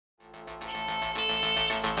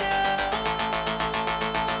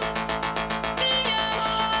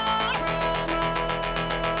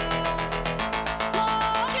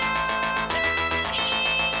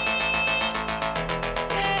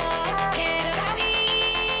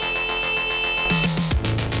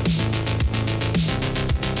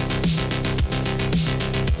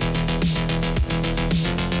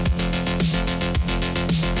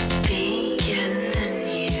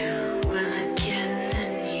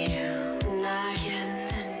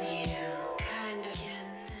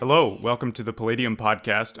Hello, welcome to the Palladium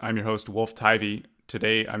Podcast. I'm your host, Wolf Tivey.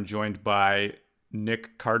 Today I'm joined by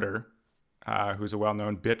Nick Carter, who's a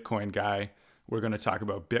well-known Bitcoin guy. We're going to talk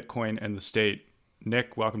about Bitcoin and the state.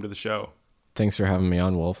 Nick, welcome to the show. Thanks for having me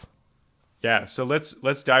on, Wolf. Yeah, so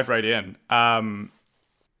let's dive right in. First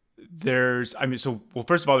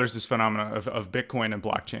of all, there's this phenomena of Bitcoin and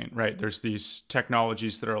blockchain, right? There's these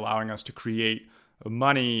technologies that are allowing us to create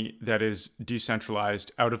money that is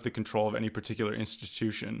decentralized, out of the control of any particular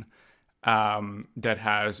institution, that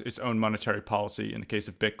has its own monetary policy. In the case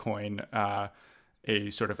of Bitcoin, a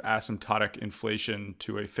sort of asymptotic inflation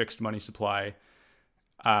to a fixed money supply.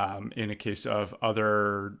 In a case of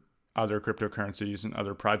other cryptocurrencies and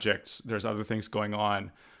other projects, there's other things going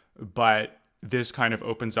on, but this kind of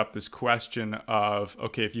opens up this question of,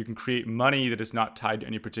 okay, if you can create money that is not tied to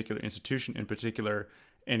any particular institution, in particular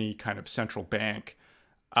any kind of central bank,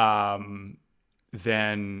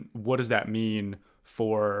 then what does that mean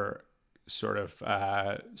for sort of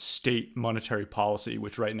state monetary policy,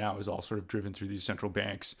 which right now is all sort of driven through these central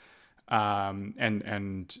banks,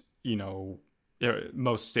 and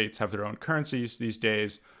most states have their own currencies these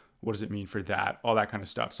days. What does it mean for that? All that kind of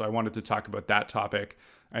stuff. So I wanted to talk about that topic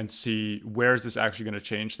and see, where is this actually going to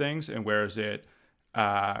change things, and where is it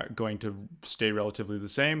going to stay relatively the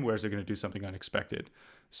same? Where is it going to do something unexpected?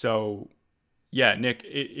 So, yeah, Nick,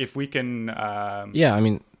 if we can... I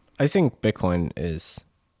think Bitcoin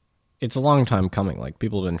it's a long time coming. Like,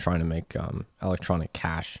 people have been trying to make electronic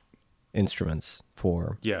cash instruments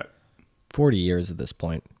for 40 years at this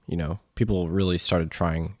point. You know, people really started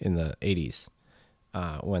trying in the 80s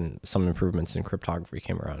when some improvements in cryptography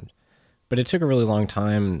came around. But it took a really long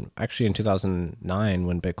time. Actually, in 2009,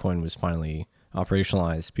 when Bitcoin was finally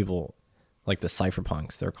operationalized, people like the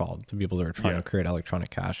cypherpunks, they're called, the people that are trying to create electronic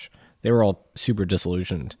cash, they were all super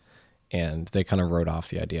disillusioned, and they kind of wrote off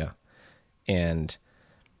the idea. And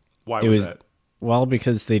why was that? Well,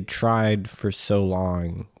 because they tried for so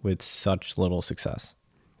long with such little success.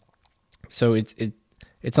 So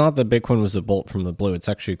it's not that Bitcoin was a bolt from the blue. It's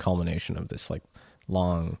actually a culmination of this like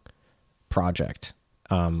long project,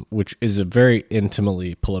 which is a very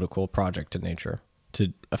intimately political project in nature,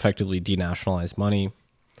 to effectively denationalize money,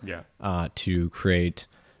 to create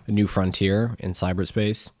a new frontier in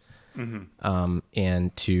cyberspace,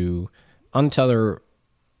 and to untether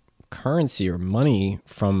currency or money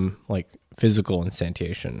from like physical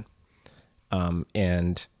instantiation,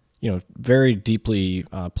 and very deeply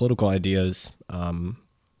political ideas.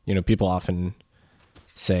 People often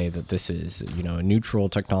say that this is a neutral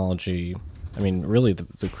technology. I mean, really,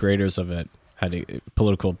 the creators of it had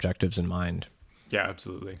political objectives in mind. Yeah,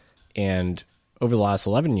 absolutely. And over the last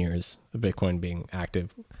 11 years of Bitcoin being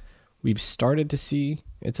active, we've started to see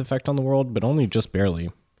its effect on the world, but only just barely.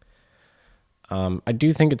 I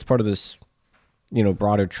do think it's part of this,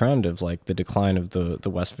 broader trend of like the decline of the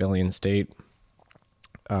Westphalian state,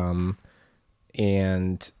 and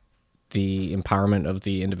the empowerment of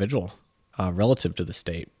the individual relative to the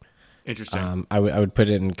state. Interesting. I would put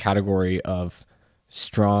it in category of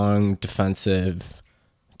strong defensive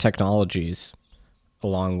technologies,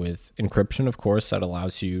 along with encryption, of course, that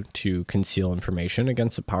allows you to conceal information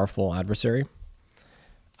against a powerful adversary.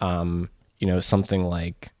 Something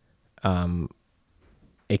like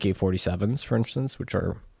AK-47s, for instance, which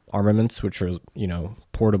are armaments, which are,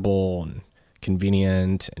 portable and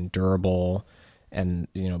convenient and durable, and,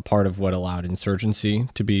 part of what allowed insurgency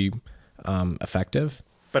to be effective.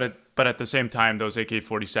 But at the same time, those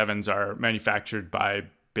AK-47s are manufactured by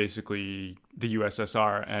basically the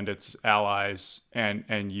USSR and its allies,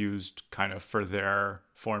 and used kind of for their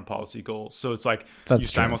foreign policy goals. So it's like you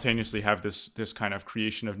simultaneously have this kind of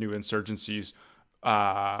creation of new insurgencies,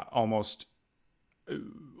 almost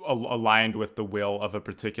aligned with the will of a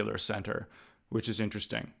particular center, which is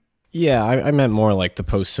interesting. Yeah, I meant more like the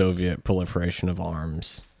post-Soviet proliferation of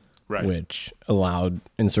arms, right, which allowed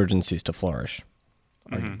insurgencies to flourish,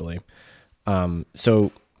 arguably.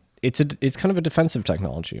 So it's kind of a defensive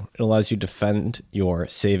technology. It allows you to defend your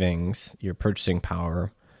savings, your purchasing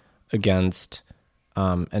power, against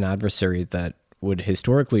an adversary that would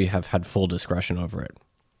historically have had full discretion over it,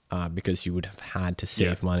 because you would have had to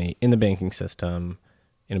save money in the banking system,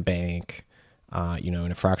 in a bank, in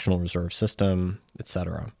a fractional reserve system,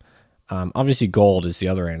 etc. Obviously, gold is the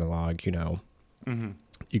other analog. You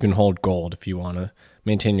can hold gold if you want to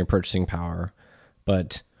maintain your purchasing power,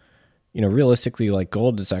 but realistically, like,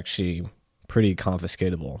 gold is actually pretty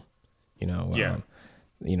confiscatable.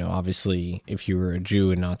 Obviously, if you were a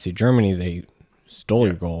Jew in Nazi Germany, they stole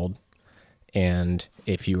your gold, and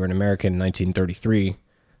if you were an American in 1933,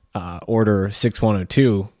 Order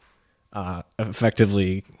 6102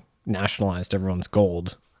 effectively nationalized everyone's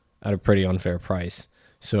gold at a pretty unfair price.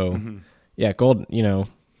 So yeah, gold,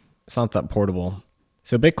 it's not that portable.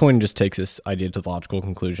 So Bitcoin just takes this idea to the logical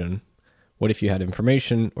conclusion. What if you had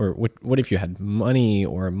information, or what if you had money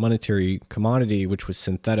or a monetary commodity which was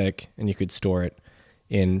synthetic and you could store it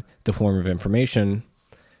in the form of information?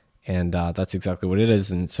 And that's exactly what it is.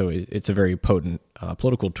 And so it's a very potent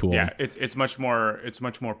political tool. Yeah, it's much more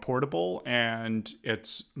portable, and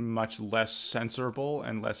it's much less censorable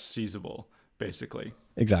and less seizable, basically.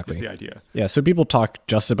 Exactly. Is the idea. Yeah, so people talk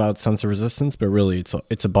just about censor resistance, but really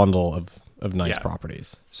it's a bundle of nice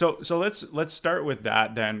properties. So let's start with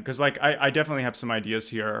that then, because like I definitely have some ideas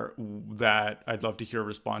here that I'd love to hear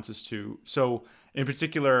responses to. So in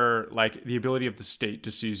particular, like the ability of the state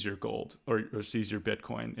to seize your gold or seize your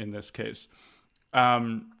Bitcoin in this case.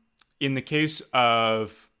 In the case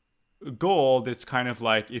of gold, it's kind of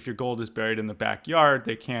like if your gold is buried in the backyard,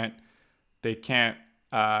 they can't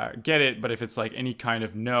get it. But if it's like any kind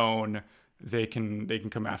of known, they can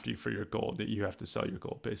come after you for your gold. That you have to sell your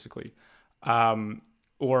gold basically. Or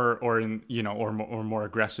more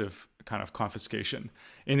aggressive kind of confiscation.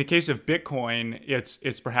 In the case of Bitcoin,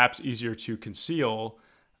 it's perhaps easier to conceal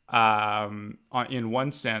in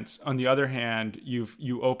one sense. On the other hand,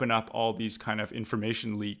 you open up all these kind of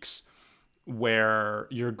information leaks where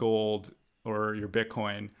your gold or your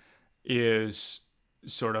Bitcoin is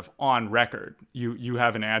sort of on record. You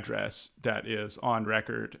have an address that is on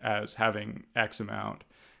record as having X amount.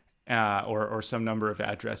 Or some number of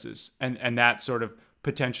addresses, and that sort of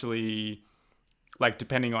potentially, like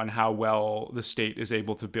depending on how well the state is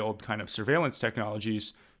able to build kind of surveillance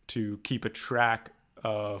technologies to keep a track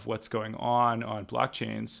of what's going on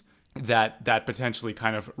blockchains, that potentially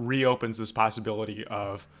kind of reopens this possibility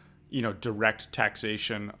of direct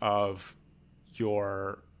taxation of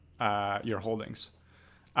your holdings.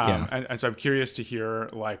 And so I'm curious to hear,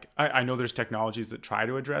 like I know there's technologies that try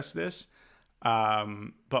to address this.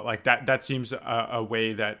 But like that seems a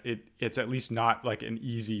way that it's at least not like an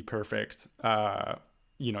easy, perfect,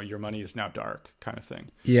 your money is now dark kind of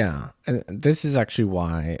thing. Yeah. And this is actually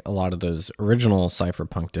why a lot of those original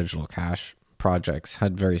cypherpunk digital cash projects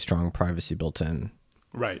had very strong privacy built in.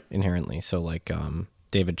 Right. Inherently. So like,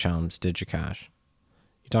 David Chaum's DigiCash.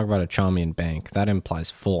 You talk about a Chaumian bank, that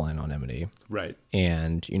implies full anonymity. Right.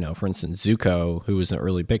 And, for instance, Zuko, who was an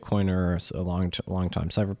early Bitcoiner, a long time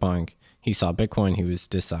cypherpunk, he saw Bitcoin, he was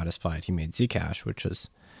dissatisfied. He made Zcash, which is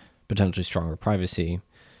potentially stronger privacy.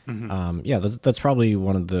 Mm-hmm. That's probably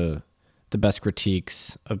one of the best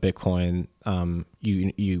critiques of Bitcoin.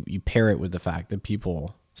 You pair it with the fact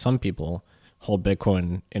that some people hold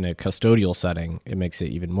Bitcoin in a custodial setting. It makes it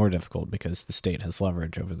even more difficult because the state has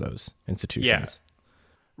leverage over those institutions. Yeah.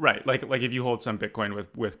 Right. Like if you hold some Bitcoin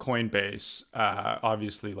with Coinbase,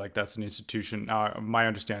 obviously like that's an institution. My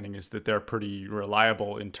understanding is that they're pretty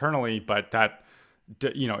reliable internally, but that,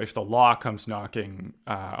 if the law comes knocking,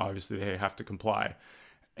 obviously they have to comply.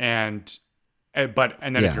 And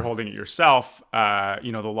then if you're holding it yourself,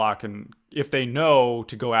 the law can, if they know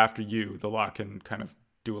to go after you, the law can kind of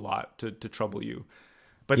do a lot to trouble you.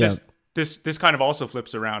 But this kind of also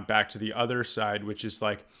flips around back to the other side, which is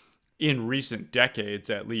like, in recent decades,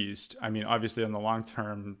 at least, I mean, obviously on the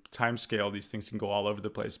long-term time scale, these things can go all over the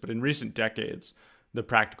place. But in recent decades, the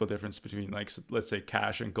practical difference between, like, let's say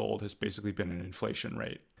cash and gold has basically been an inflation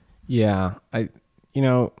rate. Yeah.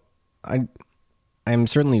 I'm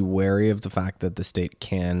certainly wary of the fact that the state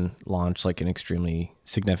can launch like an extremely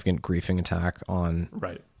significant griefing attack on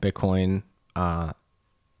Bitcoin.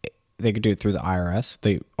 They could do it through the IRS.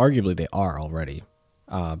 They are already.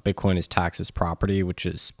 Bitcoin is taxed as property, which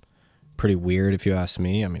is pretty weird if you ask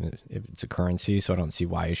me. I mean, if it's a currency, so I don't see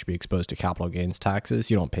why you should be exposed to capital gains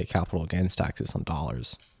taxes. You don't pay capital gains taxes on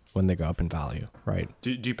dollars when they go up in value, right?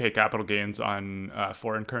 Do you pay capital gains on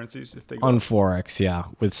foreign currencies if they go on up? Forex? Yeah,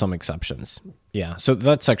 with some exceptions. Yeah, so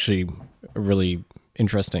that's actually a really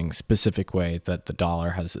interesting specific way that the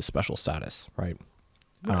dollar has a special status, right?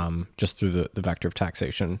 Just through the vector of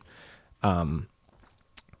taxation.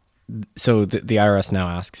 So the IRS now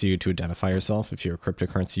asks you to identify yourself if you're a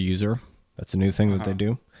cryptocurrency user. That's a new thing that they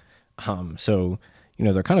do. So,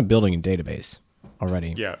 they're kind of building a database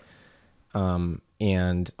already. Yeah.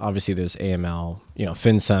 And obviously there's AML.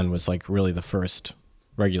 FinCEN was like really the first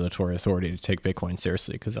regulatory authority to take Bitcoin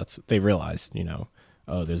seriously because they realized,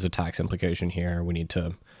 there's a tax implication here. We need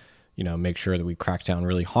to, make sure that we crack down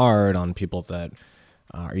really hard on people that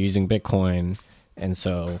are using Bitcoin. And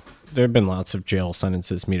so there have been lots of jail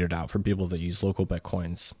sentences meted out for people that use local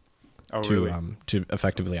Bitcoins to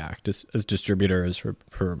effectively act as distributors for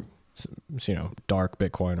dark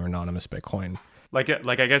Bitcoin or anonymous Bitcoin. like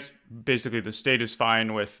I guess basically the state is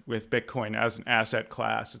fine with Bitcoin as an asset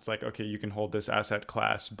class. It's like, okay, you can hold this asset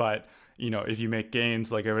class, but if you make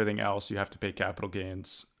gains like everything else, you have to pay capital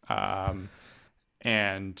gains.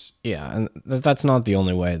 And Yeah, and that's not the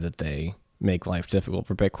only way that they make life difficult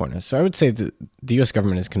for Bitcoiners. So I would say that the U.S.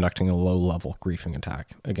 government is conducting a low-level griefing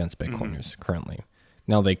attack against Bitcoiners currently.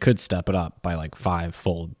 Now, they could step it up by like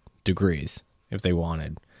 5-fold degrees if they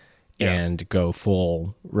wanted, and go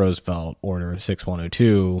full Roosevelt Order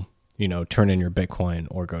 6102, turn in your Bitcoin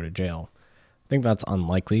or go to jail. I think that's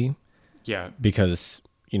unlikely. Yeah. Because,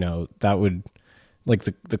 that would, like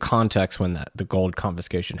the context when the gold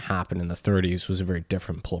confiscation happened in the 30s was a very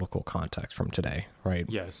different political context from today, right?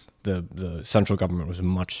 Yes. The central government was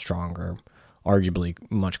much stronger, arguably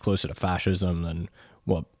much closer to fascism than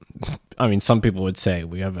some people would say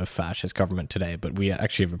we have a fascist government today, but we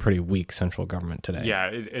actually have a pretty weak central government today. Yeah,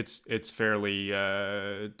 it's fairly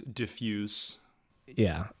diffuse.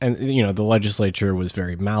 Yeah, and the legislature was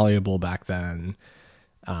very malleable back then.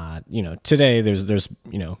 Today there's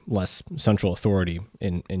less central authority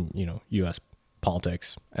in U.S.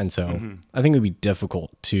 politics, and so I think it would be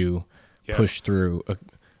difficult to push through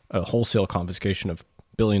a wholesale confiscation of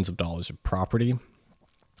billions of dollars of property.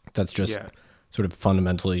 That's just sort of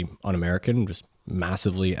fundamentally un-American, just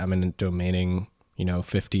massively eminent domaining,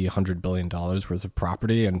 $50-100 billion worth of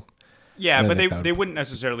property. And but they wouldn't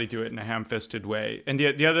necessarily do it in a ham-fisted way. And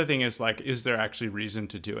the other thing is, like, is there actually reason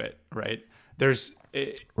to do it, right? There's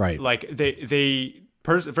like they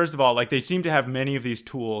first of all, like, they seem to have many of these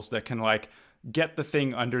tools that can like get the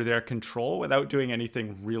thing under their control without doing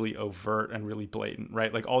anything really overt and really blatant,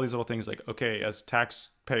 right? Like all these little things like, okay, as a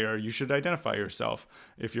taxpayer, you should identify yourself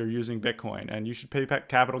if you're using Bitcoin, and you should pay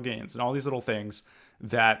capital gains, and all these little things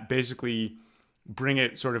that basically bring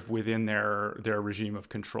it sort of within their regime of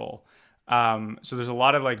control. So there's a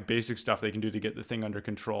lot of like basic stuff they can do to get the thing under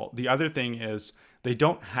control. The other thing is they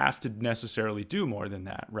don't have to necessarily do more than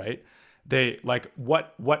that, right? They like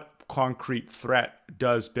what concrete threat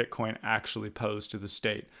does Bitcoin actually pose to the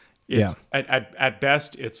state? It's at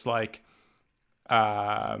best it's like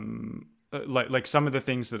some of the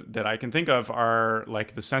things that I can think of are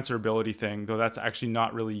like the censorability thing, though that's actually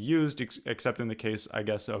not really used except in the case, I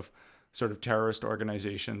guess, of sort of terrorist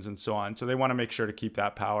organizations and so on. So they want to make sure to keep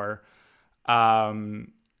that power.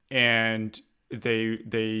 And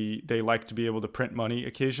they like to be able to print money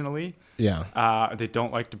occasionally. Yeah. They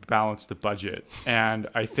don't like to balance the budget. And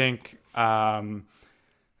I think a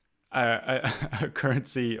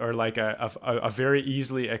currency, or like a very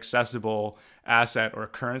easily accessible asset or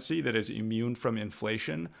currency that is immune from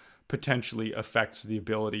inflation potentially affects the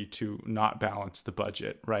ability to not balance the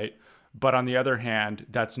budget, right? But on the other hand,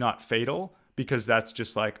 that's not fatal, because that's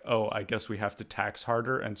just like, oh, I guess we have to tax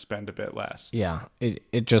harder and spend a bit less. Yeah,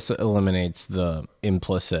 it just eliminates the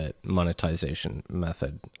implicit monetization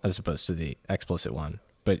method as opposed to the explicit one.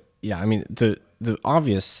 But yeah, I mean, the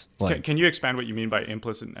obvious... like, Can you expand what you mean by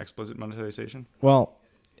implicit and explicit monetization? Well,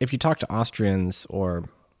 if you talk to Austrians or,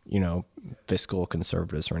 fiscal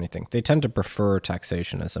conservatives or anything, they tend to prefer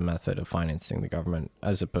taxation as a method of financing the government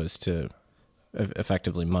as opposed to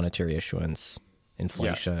effectively monetary issuance,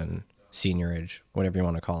 inflation, seigniorage, whatever you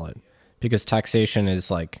want to call it, because taxation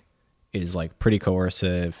is pretty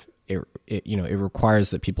coercive. It requires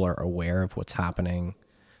that people are aware of what's happening,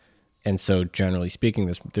 and so generally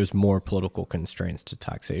speaking, there's more political constraints to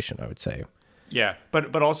taxation, I would say. Yeah,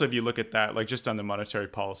 but also if you look at that, like just on the monetary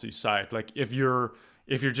policy side, like if you're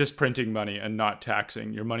just printing money and not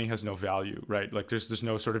taxing, your money has no value, right? Like there's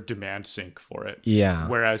no sort of demand sink for it. Yeah.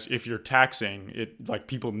 Whereas if you're taxing it, like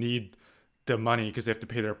people need the money because they have to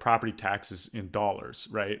pay their property taxes in dollars,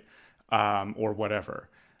 right? Or whatever,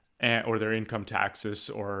 or their income taxes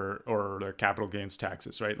or their capital gains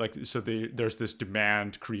taxes, right? Like, so there's this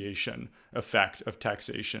demand creation effect of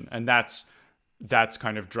taxation, and that's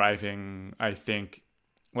kind of driving, I think,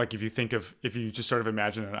 like if you just sort of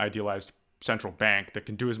imagine an idealized central bank that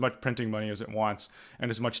can do as much printing money as it wants and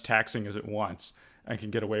as much taxing as it wants and can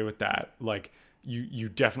get away with that, like you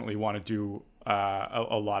definitely want to do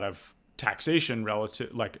a lot of taxation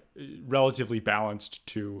relatively balanced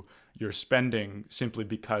to your spending, simply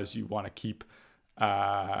because you want to keep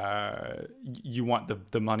you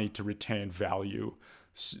want the money to retain value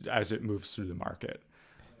as it moves through the market.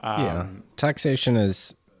 Taxation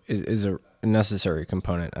is a necessary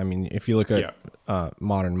component. I mean, if you look at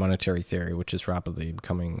modern monetary theory, which is rapidly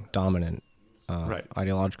becoming dominant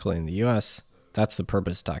ideologically in the U.S., that's the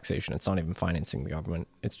purpose of taxation. It's not even financing the government.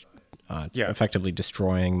 It's effectively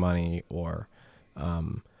destroying money or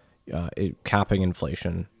capping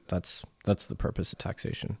inflation. That's the purpose of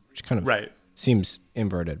taxation, which kind of seems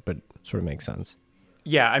inverted, but sort of makes sense.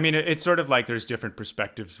 Yeah, I mean, it's sort of like there's different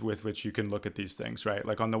perspectives with which you can look at these things, right?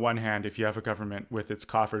 Like on the one hand, if you have a government with its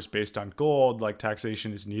coffers based on gold, like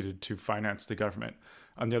taxation is needed to finance the government.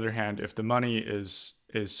 On the other hand, if the money is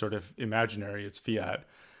sort of imaginary, it's fiat,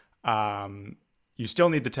 you still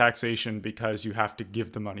need the taxation because you have to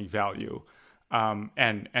give the money value,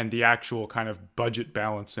 and the actual kind of budget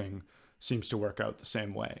balancing seems to work out the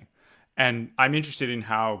same way. And I'm interested in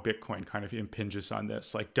how Bitcoin kind of impinges on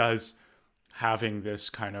this. Like, does having this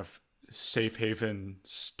kind of safe haven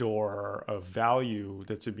store of value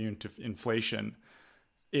that's immune to inflation,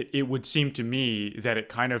 it would seem to me that it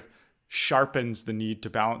kind of sharpens the need to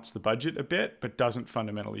balance the budget a bit, but doesn't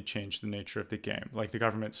fundamentally change the nature of the game. Like the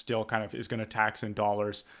government still kind of is going to tax in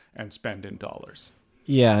dollars and spend in dollars.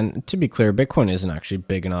 Yeah, and to be clear, Bitcoin isn't actually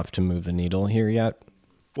big enough to move the needle here yet.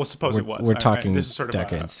 Well, suppose it was. We're talking this is sort of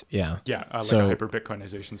decades. Yeah. Like so, a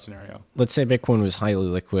hyper-Bitcoinization scenario. Let's say Bitcoin was highly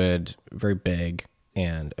liquid, very big,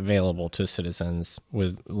 and available to citizens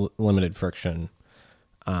with limited friction.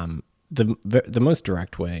 The most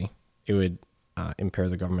direct way it would impair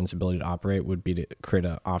the government's ability to operate would be to create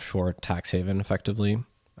an offshore tax haven, effectively.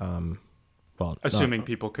 Assuming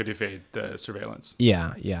people could evade the surveillance.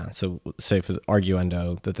 Yeah. So say for the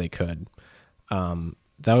arguendo that they could.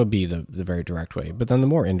 That would be the very direct way. But then the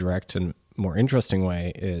more indirect and more interesting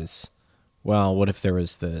way is, well, what if there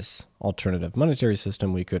was this alternative monetary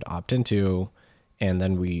system we could opt into, and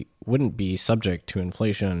then we wouldn't be subject to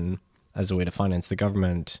inflation as a way to finance the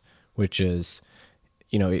government, which is,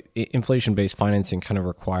 inflation-based financing kind of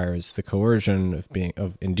requires the coercion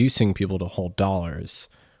of inducing people to hold dollars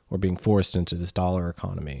or being forced into this dollar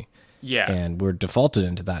economy. Yeah. And we're defaulted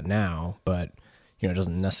into that now, but it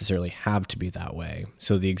doesn't necessarily have to be that way.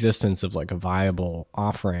 So the existence of like a viable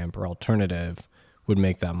off-ramp or alternative would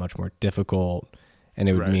make that much more difficult. And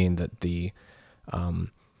it would mean that the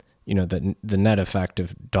net effect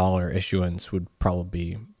of dollar issuance would probably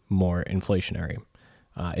be more inflationary.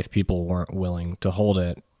 If people weren't willing to hold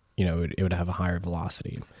it, it would have a higher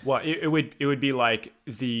velocity. Well, it would be like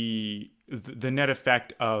the net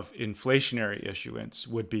effect of inflationary issuance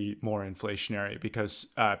would be more inflationary because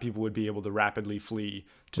people would be able to rapidly flee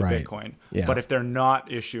to Bitcoin. Yeah. But if they're not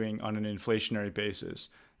issuing on an inflationary basis,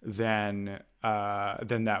 then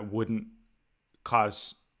that wouldn't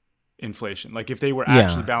cause inflation. Like if they were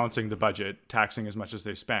actually balancing the budget, taxing as much as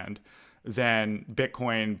they spend, then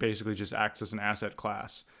Bitcoin basically just acts as an asset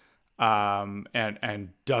class, and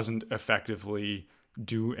doesn't effectively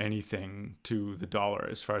do anything to the dollar,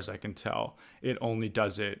 as far as I can tell. It only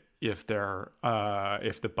does it if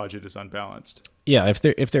the budget is unbalanced. Yeah,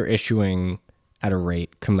 if they're issuing at a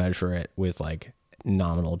rate commensurate with like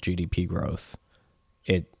nominal GDP growth,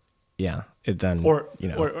 that's more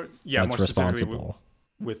responsible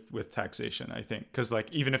with taxation, I think, because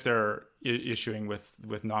like even if they're issuing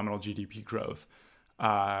with nominal GDP growth,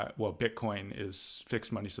 Bitcoin is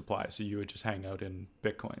fixed money supply, so you would just hang out in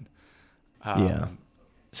Bitcoin.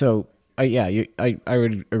 So I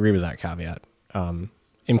would agree with that caveat.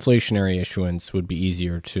 Inflationary issuance would be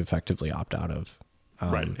easier to effectively opt out of.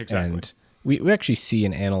 Right, exactly. And we actually see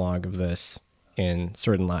an analog of this in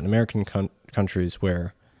certain Latin American countries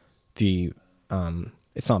where it's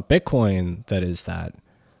not Bitcoin that is that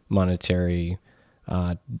monetary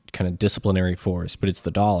kind of disciplinary force, but it's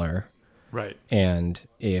the dollar. Right. And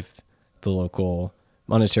if the local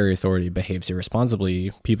monetary authority behaves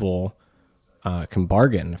irresponsibly, people can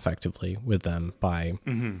bargain effectively with them by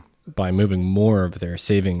moving more of their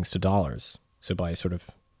savings to dollars. So by sort of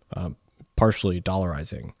partially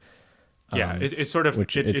dollarizing. It's sort of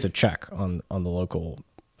it's a check on the local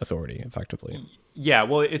authority, effectively. Yeah,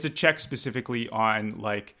 well, it's a check specifically on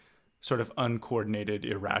like sort of uncoordinated,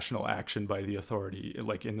 irrational action by the authority,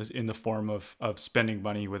 like in the form of spending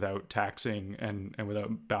money without taxing and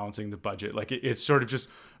without balancing the budget. Like it sort of just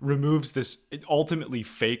removes this ultimately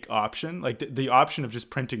fake option. Like the option of just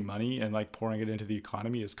printing money and like pouring it into the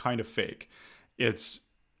economy is kind of fake. It's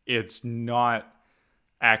not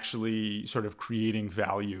actually sort of creating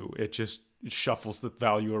value. It just shuffles the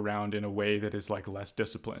value around in a way that is like less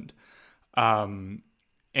disciplined.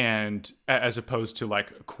 And as opposed to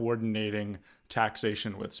like coordinating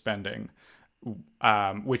taxation with spending,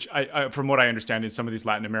 which I from what I understand in some of these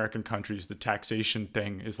Latin American countries, the taxation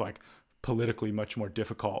thing is like politically much more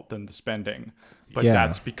difficult than the spending. But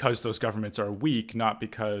that's because those governments are weak, not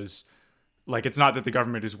because like it's not that the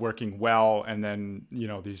government is working well and then,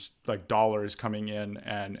 these like dollars coming in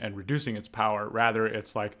and reducing its power. Rather,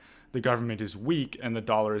 it's like the government is weak and the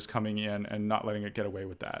dollar is coming in and not letting it get away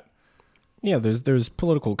with that. Yeah, there's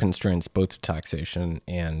political constraints both to taxation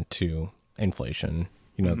and to inflation.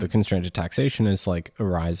 You know, the constraint to taxation is like a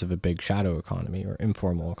rise of a big shadow economy or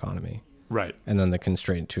informal economy. Right. And then the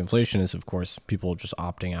constraint to inflation is, of course, people just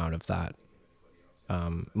opting out of that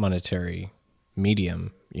monetary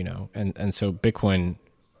medium, you know. And so Bitcoin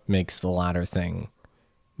makes the latter thing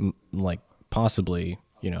like possibly,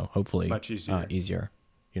 you know, hopefully much easier. Easier,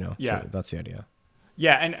 you know. Yeah. So that's the idea.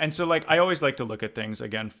 Yeah, and so like I always like to look at things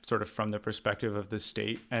again sort of from the perspective of the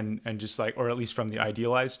state and just like, or at least from the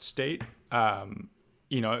idealized state.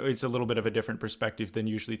 You know, it's a little bit of a different perspective than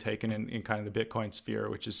usually taken in kind of the Bitcoin sphere,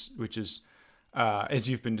 which is as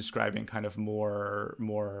you've been describing, kind of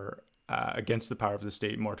more against the power of the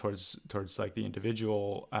state, more towards like the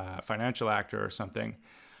individual financial actor or something.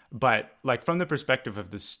 But like from the perspective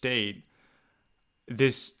of the state,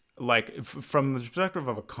 this like from the perspective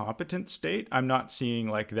of a competent state, I'm not seeing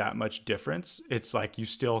like that much difference. It's like you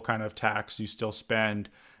still kind of tax, you still spend,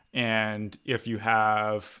 and if you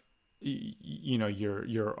have you know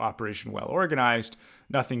your operation well organized,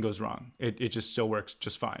 nothing goes wrong. It just still works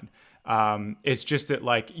just fine. It's just that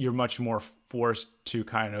like you're much more forced to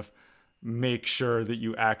kind of make sure that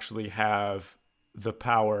you actually have the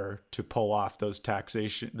power to pull off those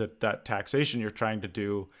that taxation you're trying to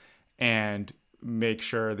do, and make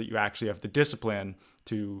sure that you actually have the discipline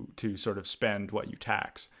to sort of spend what you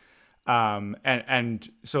tax. And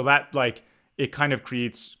so that like it kind of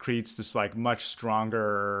creates this like much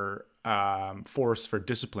stronger force for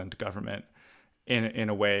disciplined government in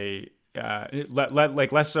a way.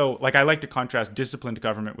 Like less so, like I like to contrast disciplined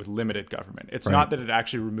government with limited government. It's Right. not that it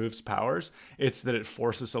actually removes powers, it's that it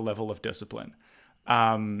forces a level of discipline.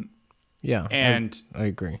 Yeah. And I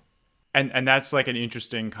agree. and that's like an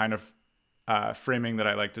interesting kind of framing that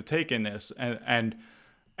I like to take in this.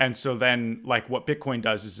 And so then like what Bitcoin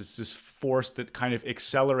does is it's this force that kind of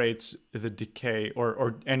accelerates the decay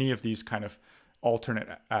or any of these kind of alternate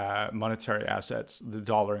monetary assets, the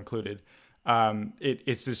dollar included.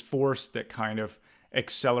 It's this force that kind of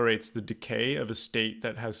accelerates the decay of a state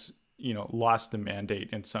that has, you know, lost the mandate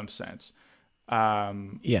in some sense.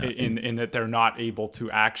 In that they're not able to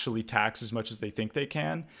actually tax as much as they think they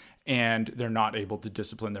can, and they're not able to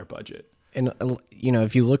discipline their budget. And you know,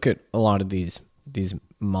 if you look at a lot of these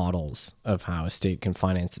models of how a state can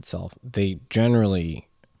finance itself, they generally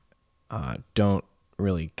don't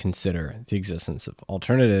really consider the existence of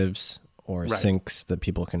alternatives or Right. sinks that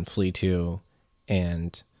people can flee to.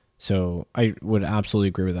 And so I would absolutely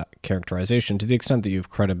agree with that characterization. To the extent that you have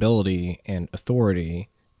credibility and authority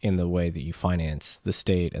in the way that you finance the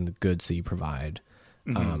state and the goods that you provide,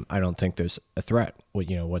 I don't think there's a threat,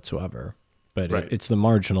 you know, whatsoever. But Right. it's the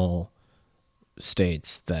marginal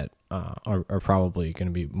states that are probably going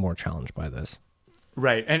to be more challenged by this.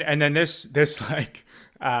 Right. And then this like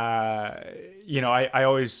you know,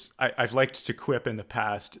 I've liked to quip in the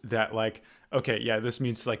past that like, okay, yeah, this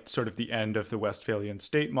means like sort of the end of the Westphalian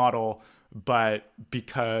state model, but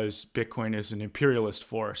because Bitcoin is an imperialist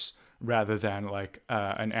force rather than like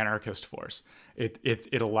an anarchist force,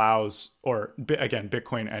 it allows, or again,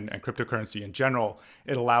 Bitcoin and cryptocurrency in general,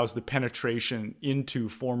 it allows the penetration into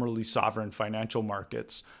formerly sovereign financial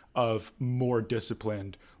markets of more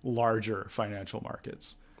disciplined, larger financial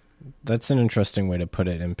markets. That's an interesting way to put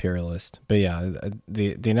it, imperialist. But yeah,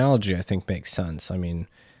 the analogy I think makes sense. I mean,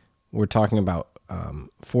 we're talking about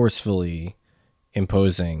forcefully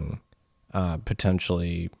imposing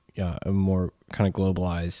potentially a more kind of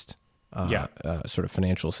globalized sort of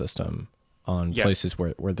financial system on places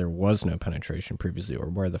where there was no penetration previously, or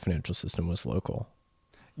where the financial system was local.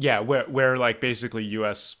 Yeah, where like basically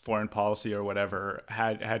U.S. foreign policy or whatever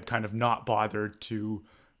had kind of not bothered to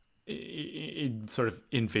sort of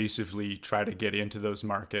invasively try to get into those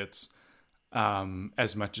markets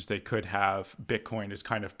as much as they could have. Bitcoin is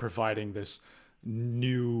kind of providing this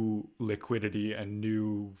new liquidity and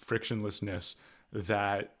new frictionlessness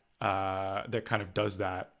that that kind of does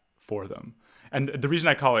that for them. And the reason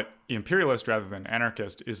I call it imperialist rather than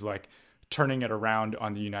anarchist is like turning it around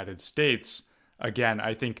on the United States. Again,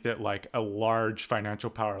 I think that like a large financial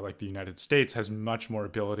power like the United States has much more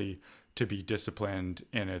ability to be disciplined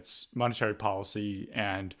in its monetary policy,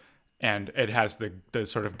 and it has the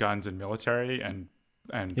sort of guns and military and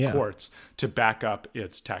courts to back up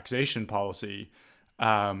its taxation policy,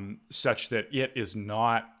 such that it is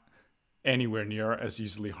not anywhere near as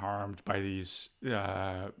easily harmed by these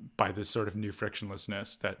by this sort of new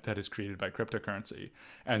frictionlessness that is created by cryptocurrency.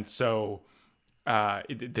 And so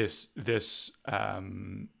this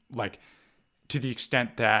like, to the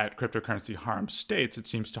extent that cryptocurrency harms states, it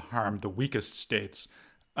seems to harm the weakest states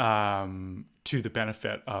to the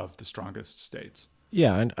benefit of the strongest states.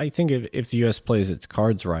 Yeah, and I think if the U.S. plays its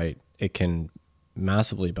cards right, it can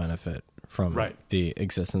massively benefit from Right. the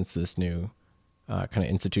existence of this new kind of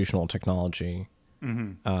institutional technology,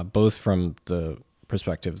 both from the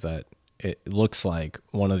perspective that it looks like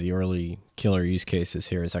one of the early killer use cases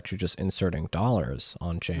here is actually just inserting dollars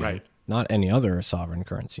on chain, Right. not any other sovereign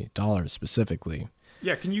currency, dollars specifically.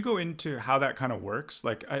 Yeah, can you go into how that kind of works?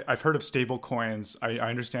 Like, I've heard of stable coins. I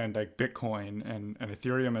understand like Bitcoin and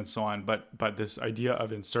Ethereum and so on, but this idea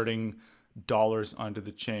of inserting dollars onto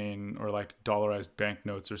the chain or like dollarized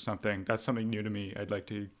banknotes or something, that's something new to me. I'd like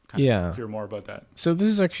to kind of hear more about that. So this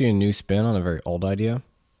is actually a new spin on a very old idea.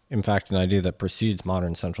 In fact, an idea that precedes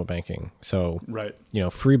modern central banking. So, Right.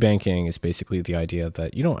 free banking is basically the idea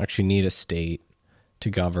that you don't actually need a state to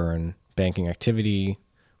govern banking activity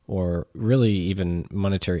or really even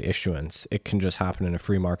monetary issuance. It can just happen in a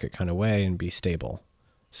free market kind of way and be stable.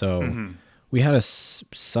 So we had a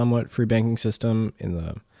somewhat free banking system in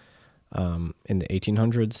the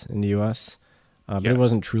 1800s in the U.S., but it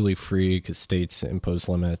wasn't truly free because states imposed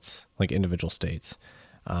limits, like individual states.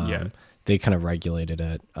 They kind of regulated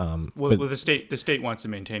it. Well, the state wants to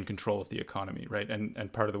maintain control of the economy, right?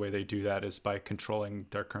 And part of the way they do that is by controlling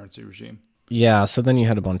their currency regime. Yeah, so then you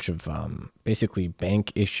had a bunch of basically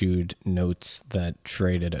bank-issued notes that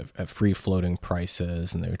traded at free-floating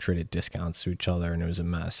prices, and they would trade at discounts to each other, and it was a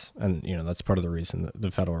mess. And, that's part of the reason that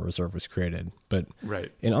the Federal Reserve was created. But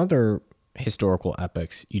Right. in other historical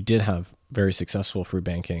epochs, you did have very successful free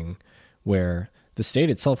banking where the state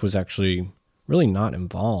itself was actually really not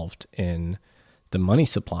involved in the money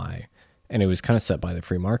supply, and it was kind of set by the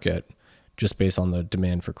free market just based on the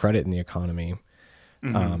demand for credit in the economy.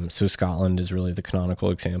 So Scotland is really the canonical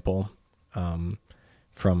example from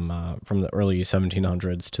the early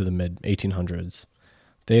 1700s to the mid 1800s.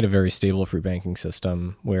 They had a very stable free banking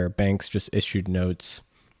system where banks just issued notes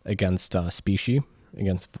against specie,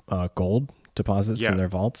 against gold deposits in their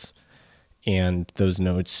vaults, and those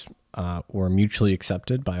notes were mutually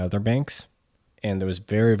accepted by other banks, and there was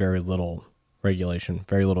very, very little regulation,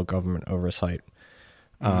 very little government oversight.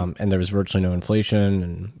 And there was virtually no inflation,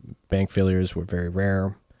 and bank failures were very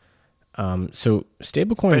rare. So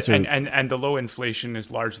stablecoins are... And the low inflation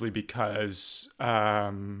is largely because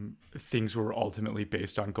things were ultimately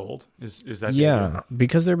based on gold. Is that the idea?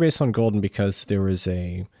 Because they're based on gold, and because there was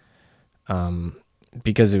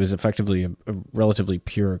because it was effectively a relatively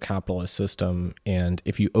pure capitalist system, and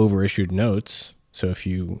if you overissued notes, so if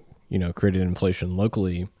you created inflation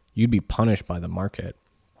locally, you'd be punished by the market.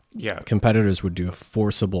 Yeah. Competitors would do a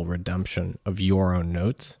forcible redemption of your own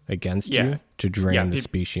notes against you to drain the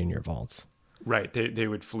specie in your vaults. Right. They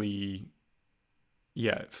would flee.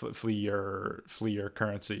 Yeah, flee your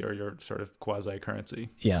currency or your sort of quasi currency.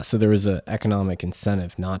 Yeah. So there was an economic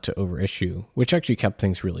incentive not to overissue, which actually kept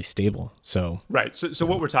things really stable. So right. So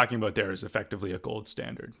what we're talking about there is effectively a gold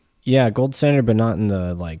standard. Yeah, gold standard, but not in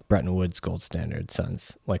the like Bretton Woods gold standard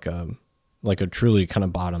sense, like a truly kind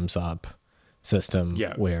of bottoms up system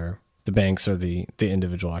where the banks are the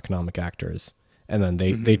individual economic actors, and then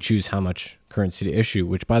they choose how much currency to issue,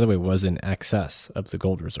 which by the way was in excess of the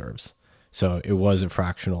gold reserves. So it was a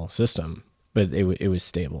fractional system, but it was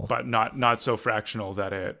stable. But not so fractional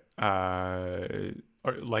that it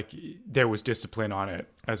or like there was discipline on it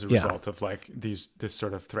as a result of like this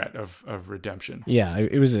sort of threat of redemption. Yeah,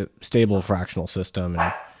 it was a stable fractional system.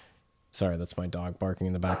 And sorry, that's my dog barking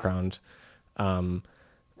in the background.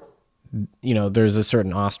 There's a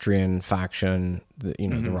certain Austrian faction that, the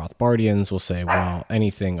Rothbardians will say, well,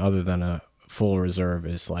 anything other than a full reserve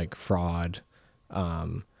is like fraud.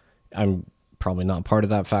 I'm probably not part of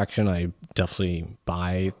that faction. I definitely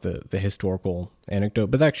buy the historical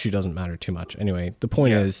anecdote, but that actually doesn't matter too much. Anyway, the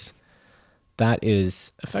point is that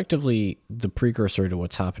is effectively the precursor to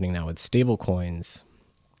what's happening now with stablecoins.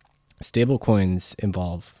 Stablecoins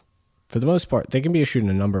involve, for the most part, they can be issued in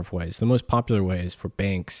a number of ways. The most popular way is for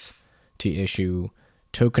banks to issue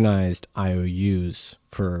tokenized IOUs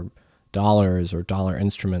for dollars or dollar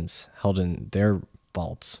instruments held in their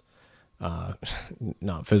vaults.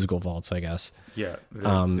 Not physical vaults, I guess. Yeah,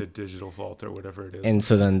 the digital vault or whatever it is. And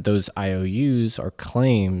so then those IOUs are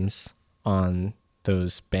claims on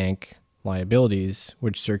those bank liabilities,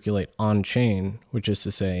 which circulate on chain, which is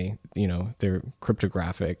to say, they're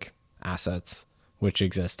cryptographic assets which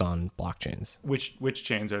exist on blockchains. Which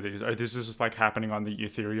chains are these? Are this just like happening on the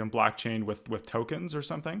Ethereum blockchain with tokens or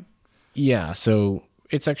something? Yeah, so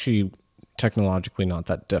it's actually technologically not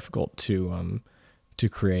that difficult to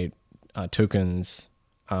create tokens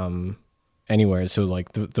anywhere. So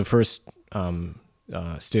like the first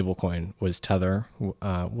stable coin was Tether.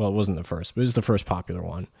 Well, it wasn't the first, but it was the first popular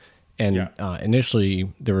one. And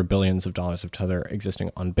initially there were billions of dollars of Tether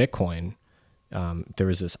existing on Bitcoin. There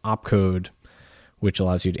was this opcode which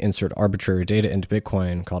allows you to insert arbitrary data into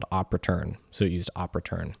Bitcoin called op return. So it used op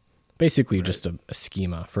return, basically just a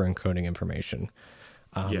schema for encoding information.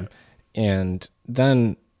 And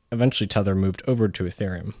then eventually Tether moved over to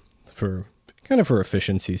Ethereum for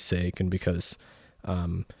efficiency's sake, and because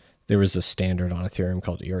there was a standard on Ethereum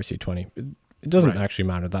called ERC20. It doesn't actually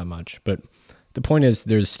matter that much, but the point is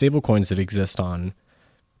there's stablecoins that exist on,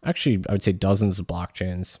 actually, I would say dozens of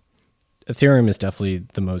blockchains. Ethereum is definitely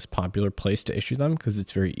the most popular place to issue them because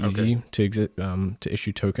it's very easy to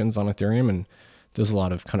issue tokens on Ethereum, and there's a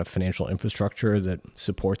lot of kind of financial infrastructure that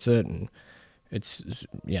supports it, and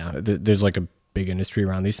there's like a big industry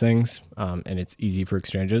around these things, and it's easy for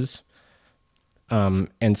exchanges.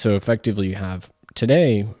 And so effectively you have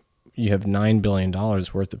 $9 billion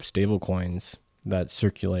worth of stablecoins that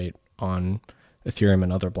circulate on Ethereum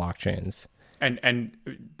and other blockchains. And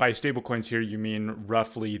by stablecoins here, you mean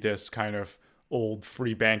roughly this kind of old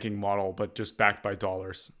free banking model, but just backed by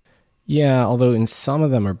dollars. Yeah, although in some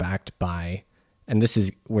of them are backed by, and this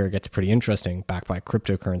is where it gets pretty interesting, backed by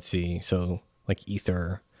cryptocurrency. So like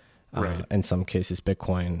Ether, in some cases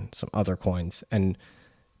Bitcoin, some other coins. And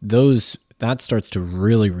that starts to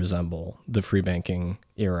really resemble the free banking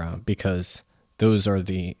era because those are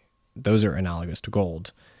analogous to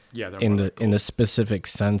gold. Yeah, they're in the specific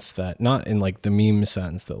sense that, not in like the meme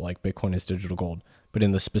sense that like Bitcoin is digital gold, but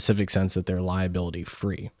in the specific sense that they're liability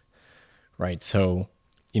free, right? So,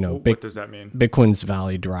 what does that mean? Bitcoin's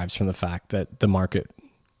value derives from the fact that the market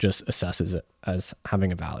just assesses it as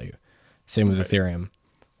having a value. Same with Ethereum.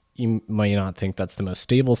 You might not think that's the most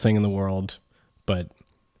stable thing in the world, but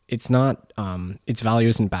it's not. Its value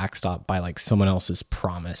isn't backstopped by like someone else's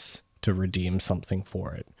promise to redeem something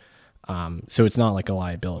for it. So it's not like a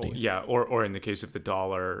liability. Or in the case of the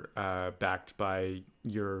dollar, backed by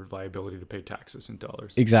your liability to pay taxes in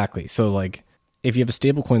dollars. Exactly. So like if you have a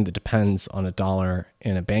stable coin that depends on a dollar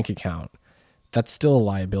in a bank account, that's still a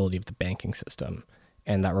liability of the banking system.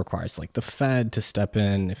 And that requires like the Fed to step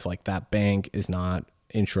in. If like that bank is not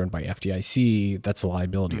insured by FDIC, that's a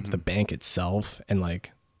liability of the bank itself. And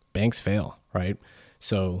like banks fail, right?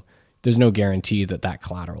 So there's no guarantee that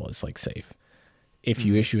collateral is like safe. If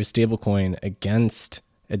you issue a stablecoin against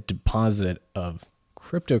a deposit of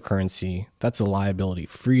cryptocurrency, that's a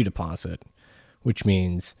liability-free deposit, which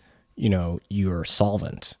means, you're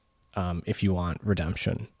solvent if you want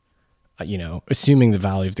redemption, assuming the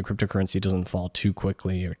value of the cryptocurrency doesn't fall too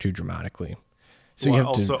quickly or too dramatically. So you have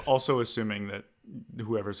also assuming that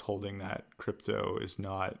whoever's holding that crypto is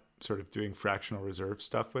not sort of doing fractional reserve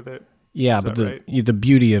stuff with it. Yeah, but the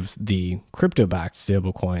beauty of the crypto-backed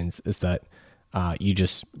stablecoins is that you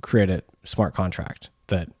just create a smart contract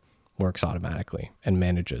that works automatically and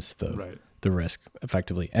manages the risk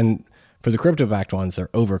effectively. And for the crypto-backed ones,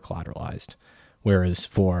 they're over-collateralized. Whereas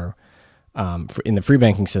for in the free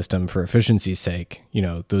banking system, for efficiency's sake,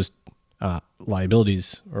 those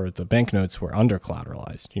liabilities or the banknotes were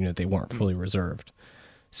under-collateralized. They weren't fully reserved.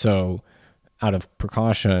 So out of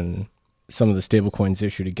precaution, some of the stablecoins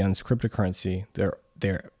issued against cryptocurrency,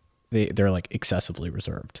 they're like excessively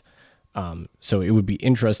reserved. So it would be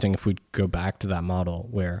interesting if we'd go back to that model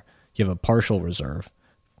where you have a partial reserve,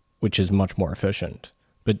 which is much more efficient.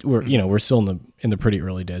 But we're still in the pretty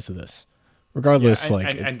early days of this. Regardless,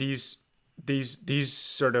 these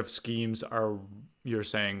sort of schemes are, you're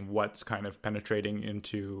saying, what's kind of penetrating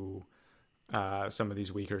into some of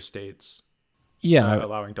these weaker states. Yeah,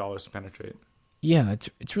 allowing dollars to penetrate. Yeah,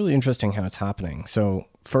 it's really interesting how it's happening. So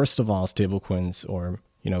first of all, stablecoins or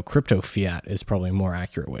crypto fiat is probably a more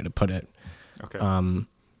accurate way to put it. Okay.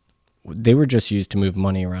 They were just used to move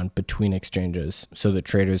money around between exchanges so that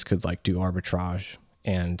traders could like do arbitrage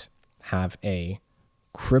and have a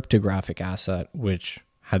cryptographic asset which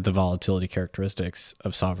had the volatility characteristics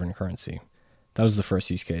of sovereign currency. That was the first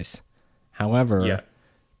use case. However,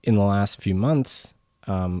 in the last few months,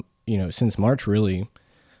 since March really,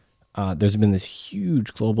 there's been this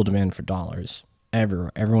huge global demand for dollars.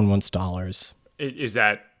 Everyone wants dollars. Is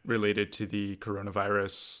that related to the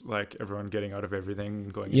coronavirus, like everyone getting out of everything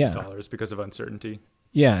and going into dollars because of uncertainty?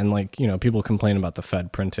 Yeah, and people complain about the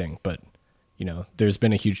Fed printing, but there's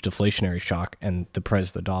been a huge deflationary shock and the price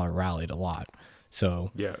of the dollar rallied a lot.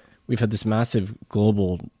 So we've had this massive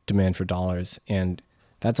global demand for dollars, and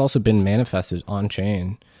that's also been manifested on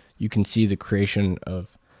chain. You can see the creation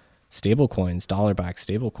of stablecoins, dollar-backed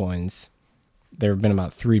stablecoins. There have been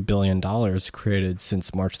about $3 billion created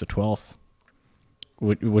since March the 12th.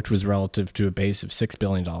 Which was relative to a base of $6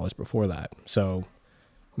 billion before that. So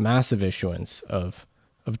massive issuance of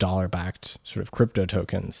dollar-backed sort of crypto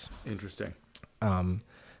tokens. Interesting. And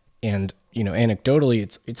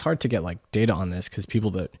anecdotally, it's hard to get like data on this because people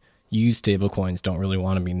that use stablecoins don't really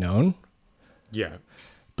want to be known. Yeah.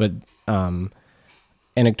 But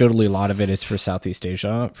anecdotally, a lot of it is for Southeast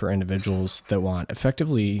Asia, for individuals that want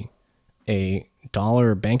effectively a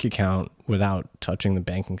dollar bank account without touching the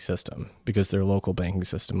banking system, because their local banking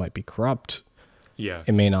system might be corrupt. Yeah.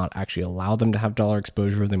 It may not actually allow them to have dollar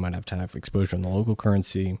exposure. They might have to have exposure in the local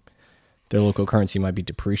currency. Their local currency might be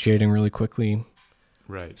depreciating really quickly.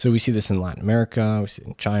 Right. So we see this in Latin America, we see it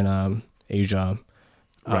in China, Asia.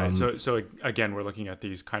 Right. So again, we're looking at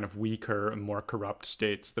these kind of weaker and more corrupt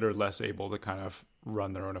states that are less able to kind of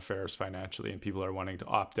run their own affairs financially, and people are wanting to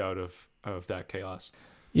opt out of that chaos.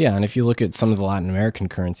 Yeah, and if you look at some of the Latin American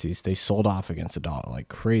currencies, they sold off against the dollar like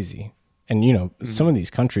crazy. And, you know, some of these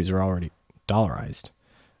countries are already dollarized.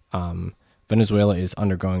 Venezuela is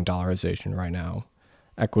undergoing dollarization right now.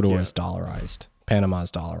 Ecuador is dollarized. Panama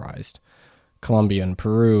is dollarized. Colombia and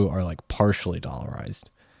Peru are like partially dollarized.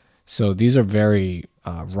 So these are very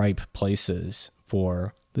ripe places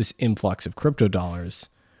for this influx of crypto dollars,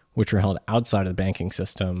 which are held outside of the banking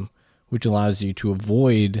system, which allows you to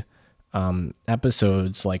avoid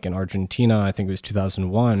episodes like in Argentina, I think it was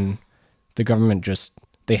 2001, the government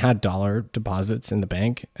they had dollar deposits in the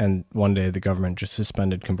bank, and one day the government just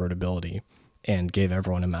suspended convertibility and gave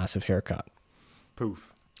everyone a massive haircut.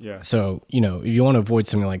 Poof. Yeah. So, you know, if you want to avoid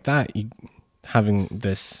something like that, having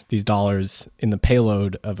these dollars in the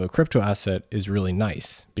payload of a crypto asset is really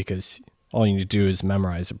nice, because all you need to do is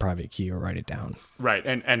memorize a private key or write it down. Right.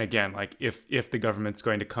 And again, like if the government's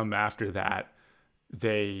going to come after that,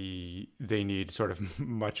 they need sort of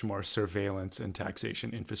much more surveillance and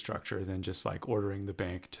taxation infrastructure than just like ordering the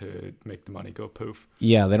bank to make the money go poof.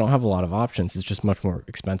 Yeah, they don't have a lot of options. It's just much more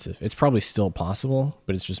expensive. It's probably still possible,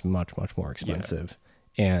 but it's just much, much more expensive.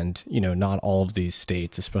 Yeah. And, you know, not all of these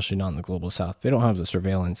states, especially not in the global south, they don't have the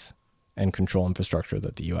surveillance and control infrastructure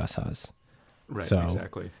that the U.S. has. Right, so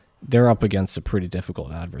exactly. They're up against a pretty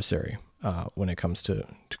difficult adversary when it comes to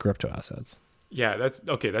crypto assets. Yeah,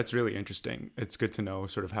 that's really interesting. It's good to know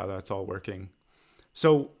sort of how that's all working.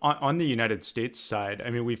 So on the United States side, I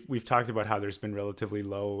mean, we've talked about how there's been relatively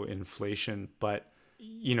low inflation, but,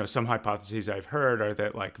 you know, some hypotheses I've heard are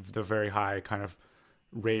that like the very high kind of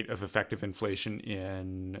rate of effective inflation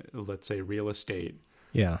in, let's say, real estate,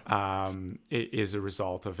 it is a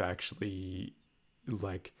result of actually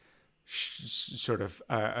like sort of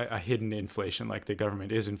a hidden inflation. Like the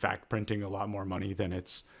government is in fact printing a lot more money than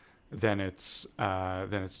it's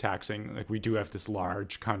taxing. Like we do have this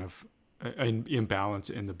large kind of imbalance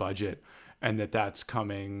in the budget, and that's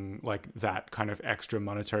coming, like that kind of extra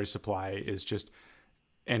monetary supply is just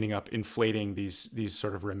ending up inflating these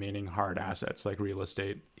sort of remaining hard assets like real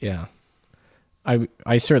estate. Yeah.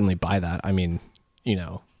 I certainly buy that. I mean, you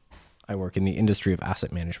know, I work in the industry of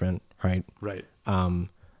asset management, right? Right.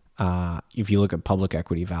 If you look at public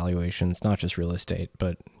equity valuations, not just real estate,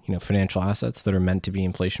 but, you know, financial assets that are meant to be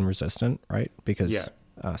inflation resistant, right? Because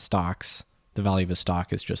stocks, the value of a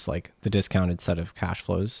stock is just like the discounted set of cash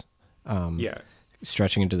flows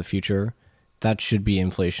stretching into the future. That should be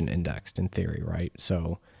inflation indexed in theory, right?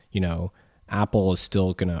 So, you know, Apple is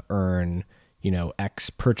still going to earn, you know,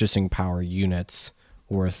 X purchasing power units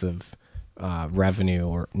worth of revenue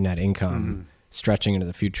or net income stretching into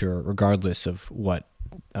the future, regardless of what,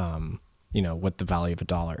 you know, what the value of a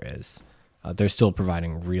dollar is. They're still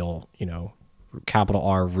providing real, you know, capital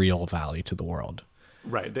R real value to the world.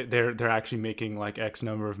 Right. They're actually making like X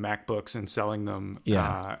number of MacBooks and selling them.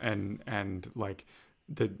 Yeah. And like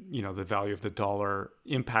the, you know, the value of the dollar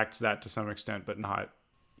impacts that to some extent, but not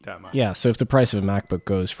that much. Yeah. So if the price of a MacBook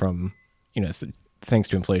goes from, you know, thanks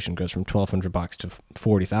to inflation, goes from $1,200 to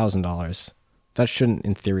 $40,000, that shouldn't,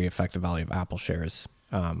 in theory, affect the value of Apple shares.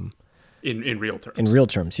 In real terms. In real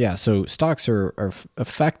terms, yeah. So stocks are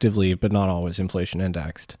effectively, but not always, inflation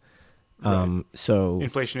indexed. Right. So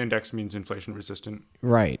inflation index means inflation resistant.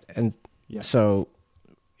 Right. And so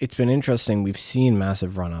it's been interesting. We've seen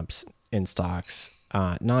massive run-ups in stocks,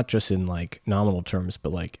 not just in like nominal terms,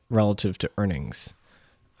 but like relative to earnings.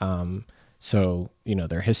 So, you know,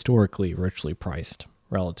 they're historically richly priced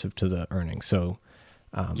relative to the earnings. So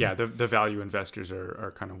the value investors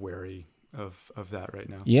are kind of wary of that right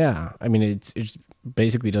now. Yeah. I mean, it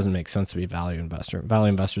basically doesn't make sense to be a value investor. Value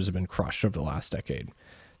investors have been crushed over the last decade.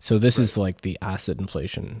 So this is like the asset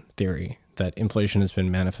inflation theory, that inflation has been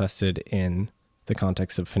manifested in the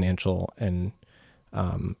context of financial and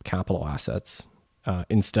capital assets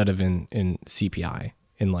instead of in CPI.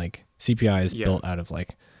 In like CPI is built out of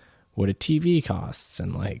like what a TV costs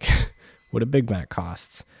and like what a Big Mac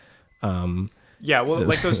costs. Yeah, well,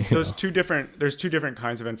 like there's two different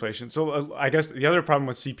kinds of inflation. So I guess the other problem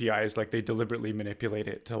with CPI is like they deliberately manipulate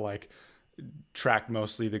it to like track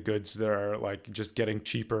mostly the goods that are like just getting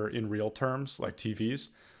cheaper in real terms, like TVs.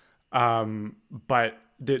 But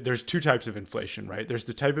there's two types of inflation, right? There's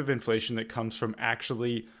the type of inflation that comes from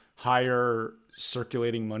actually higher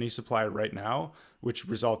circulating money supply right now, which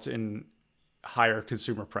results in higher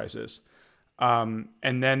consumer prices. And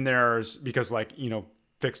then there's, because like,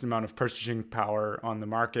 fixed amount of purchasing power on the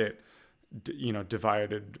market,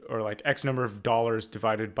 divided, or like X number of dollars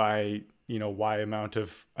divided by, Y amount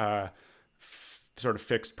of sort of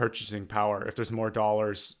fixed purchasing power. If there's more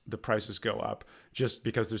dollars, the prices go up just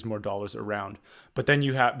because there's more dollars around. But then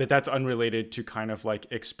but that's unrelated to kind of like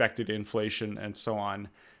expected inflation and so on,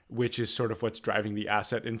 which is sort of what's driving the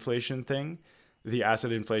asset inflation thing. The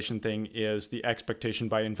asset inflation thing is the expectation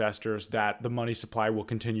by investors that the money supply will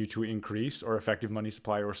continue to increase, or effective money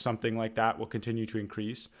supply or something like that will continue to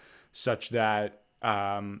increase, such that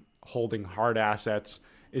holding hard assets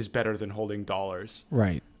is better than holding dollars.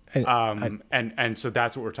 Right. And so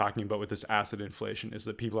that's what we're talking about with this asset inflation, is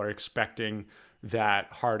that people are expecting that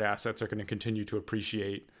hard assets are going to continue to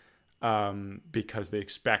appreciate because they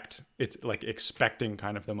expecting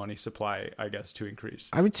kind of the money supply, I guess, to increase.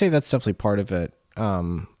 I would say that's definitely part of it.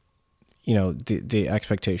 The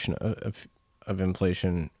expectation of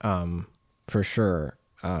inflation, for sure.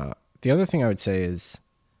 The other thing I would say is,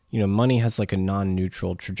 money has like a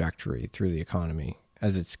non-neutral trajectory through the economy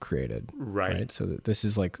as it's created. Right. So this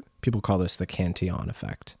is like, people call this the Cantillon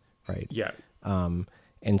effect, right? Yeah.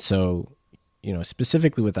 And so,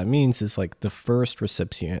 specifically what that means is like the first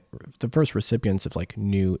recipients of like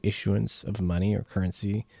new issuance of money or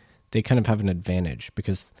currency, they kind of have an advantage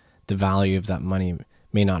because the value of that money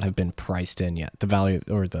may not have been priced in yet. The value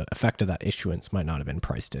or the effect of that issuance might not have been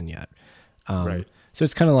priced in yet. Right. So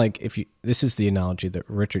it's kind of like this is the analogy that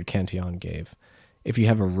Richard Cantillon gave. If you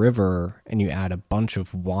have a river and you add a bunch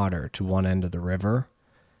of water to one end of the river,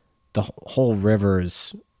 the whole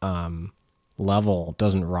river's level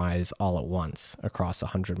doesn't rise all at once across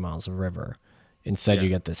 100 miles of river. Instead, you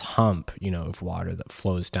get this hump, of water that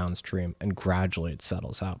flows downstream, and gradually it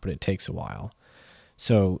settles out, but it takes a while.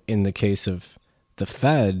 So in the case of the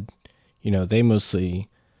Fed, they mostly,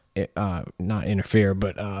 not interfere,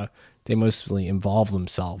 but they mostly involve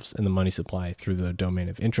themselves in the money supply through the domain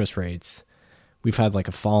of interest rates. We've had like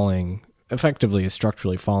effectively a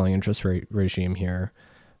structurally falling interest rate regime here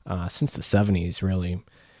since the 70s, really.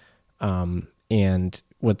 And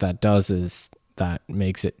what that does is that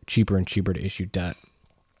makes it cheaper and cheaper to issue debt.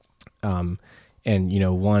 And,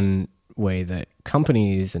 one way that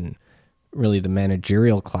companies and really the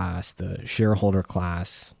managerial class, the shareholder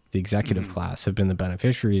class, the executive class have been the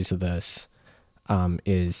beneficiaries of this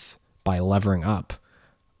is by levering up,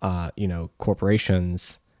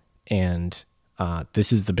 corporations. And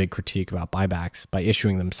this is the big critique about buybacks, by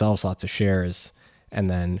issuing themselves lots of shares and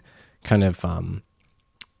then kind of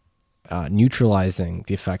neutralizing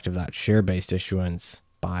the effect of that share-based issuance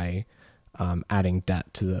by adding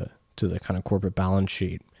debt to the kind of corporate balance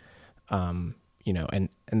sheet. And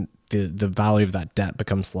the value of that debt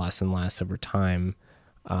becomes less and less over time.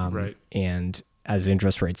 Right. And as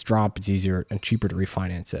interest rates drop, it's easier and cheaper to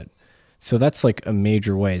refinance it. So that's like a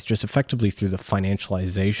major way. It's just effectively through the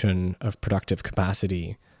financialization of productive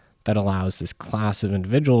capacity that allows this class of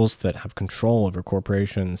individuals that have control over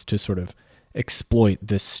corporations to sort of exploit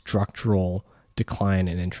this structural decline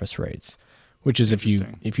in interest rates, which is if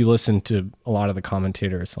you listen to a lot of the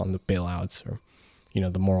commentators on the bailouts or,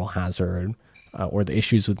 the moral hazard or the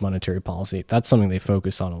issues with monetary policy, that's something they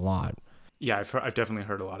focus on a lot. Yeah, I've definitely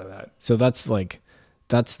heard a lot of that. So that's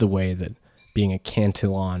the way that being a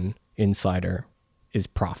Cantillon insider is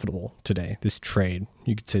profitable today. This trade,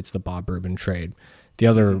 you could say it's the Bob Rubin trade. The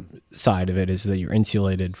other side of it is that you're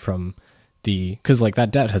insulated from because like that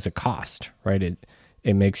debt has a cost, right?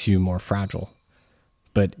 It makes you more fragile.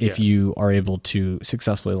 But if you are able to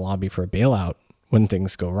successfully lobby for a bailout when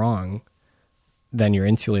things go wrong, then you're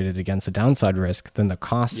insulated against the downside risk. Then the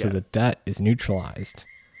cost of the debt is neutralized.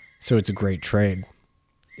 So it's a great trade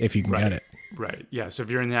if you can get it. Right. Yeah. So if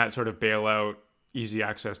you're in that sort of bailout, easy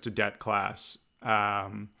access to debt class,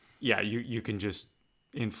 you can just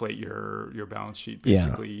inflate your balance sheet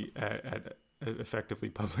basically at effectively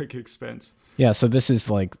public expense. Yeah. So this is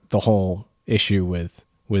like the whole issue with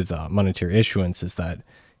monetary issuance, is that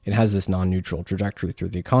it has this non-neutral trajectory through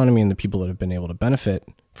the economy, and the people that have been able to benefit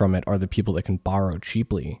from it are the people that can borrow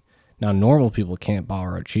cheaply. Now, normal people can't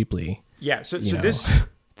borrow cheaply. Yeah. So this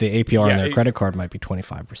the APR on their credit card might be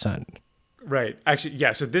 25%. Right. Actually,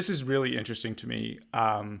 yeah. So this is really interesting to me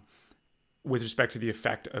with respect to the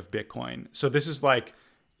effect of Bitcoin. So this is like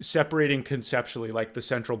separating conceptually like the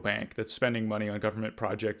central bank that's spending money on government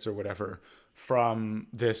projects or whatever from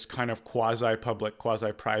this kind of quasi-public,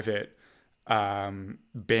 quasi-private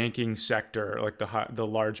banking sector, like the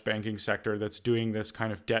large banking sector that's doing this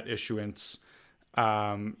kind of debt issuance,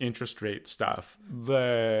 interest rate stuff.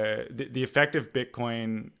 The effect of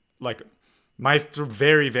Bitcoin, like my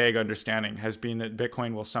very vague understanding has been that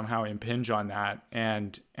Bitcoin will somehow impinge on that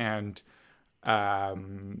and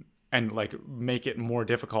like make it more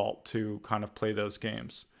difficult to kind of play those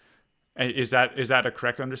games. Is that a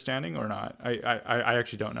correct understanding or not? I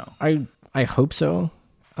actually don't know. I hope so.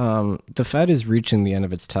 The Fed is reaching the end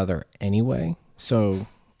of its tether anyway, so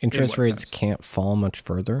interest rates can't fall much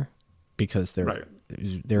further because they're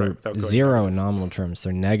zero in nominal terms.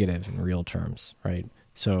 They're negative in real terms, right?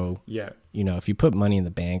 So if you put money in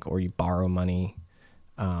the bank or you borrow money,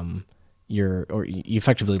 you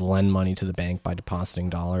effectively lend money to the bank by depositing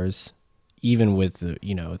dollars. Even with the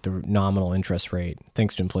nominal interest rate,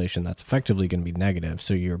 thanks to inflation, that's effectively going to be negative.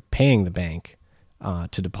 So you're paying the bank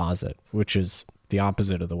to deposit, which is the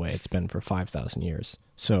opposite of the way it's been for 5,000 years.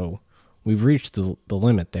 So we've reached the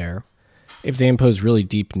limit there. If they impose really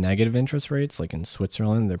deep negative interest rates, like in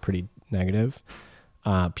Switzerland, they're pretty negative,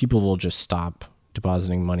 people will just stop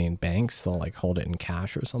depositing money in banks. They'll like hold it in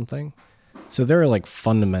cash or something. So there are like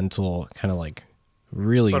fundamental kind of like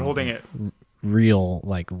really but holding it real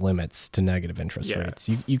like limits to negative interest rates.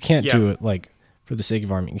 You can't do it, like, for the sake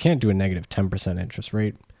of argument, you can't do a negative 10% interest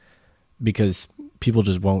rate because people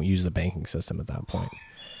just won't use the banking system at that point.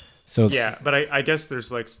 So but I guess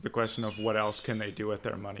there's like the question of what else can they do with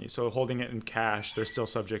their money. So holding it in cash, they're still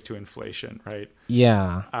subject to inflation, right?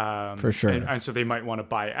 For sure. And so they might want to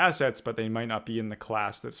buy assets, but they might not be in the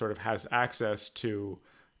class that sort of has access to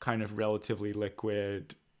kind of relatively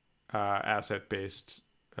liquid asset-based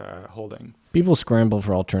holding. People scramble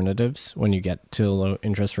for alternatives when you get to low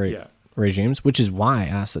interest rate regimes, which is why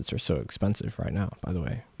assets are so expensive right now, by the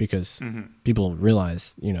way, because people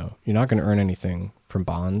realize, you're not going to earn anything from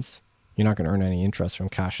bonds. You're not going to earn any interest from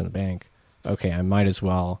cash in the bank. Okay, I might as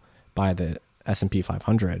well buy the S&P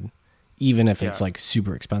 500, even if it's like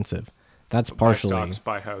super expensive. That's partially buy stocks,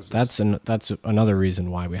 buy houses. That's another reason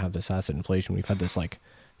why we have this asset inflation. We've had this like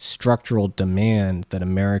structural demand that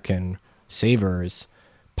American savers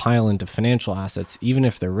pile into financial assets, even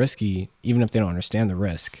if they're risky, even if they don't understand the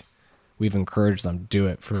risk. We've encouraged them to do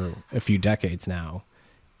it for a few decades now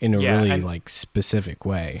in a really like specific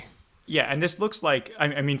way. Yeah, and this looks like,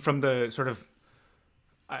 I mean, from the sort of,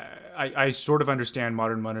 I sort of understand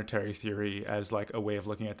modern monetary theory as like a way of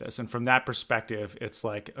looking at this. And from that perspective, it's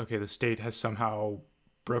like, okay, the state has somehow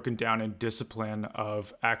broken down in discipline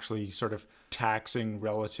of actually sort of taxing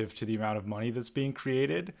relative to the amount of money that's being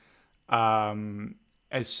created,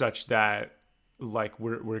 as such that like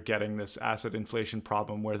we're getting this asset inflation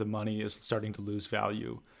problem where the money is starting to lose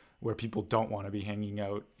value, where people don't want to be hanging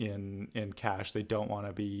out in cash. They don't want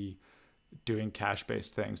to be doing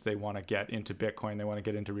cash-based things. They want to get into Bitcoin. They want to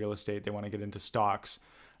get into real estate. They want to get into stocks.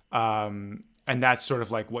 And that's sort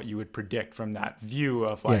of like what you would predict from that view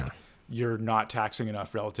of like, you're not taxing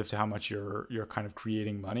enough relative to how much you're kind of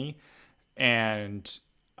creating money. And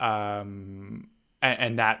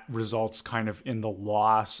that results kind of in the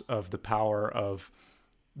loss of the power of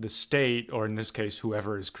the state, or in this case,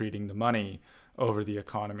 whoever is creating the money over the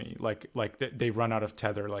economy. Like they run out of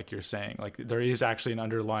tether, like you're saying. Like there is actually an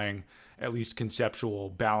underlying, at least conceptual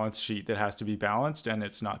balance sheet that has to be balanced, and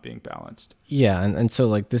it's not being balanced. Yeah, and so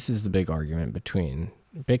like this is the big argument between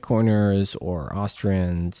Bitcoiners or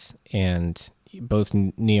Austrians and both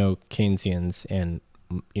neo-Keynesians and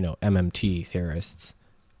MMT theorists.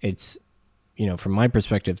 It's from my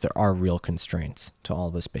perspective, there are real constraints to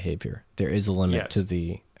all this behavior. There is a limit to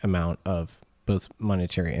the amount of both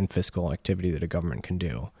monetary and fiscal activity that a government can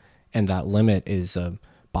do. And that limit is a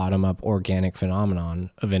bottom-up organic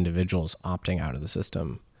phenomenon of individuals opting out of the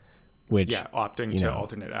system, which... opting to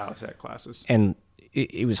alternate asset classes. And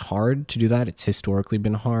it was hard to do that. It's historically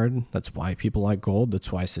been hard. That's why people like gold.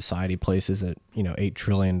 That's why society places a $8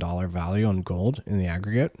 trillion value on gold in the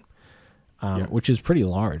aggregate. Which is pretty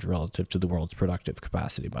large relative to the world's productive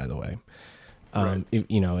capacity, by the way. And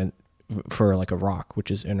for like a rock, which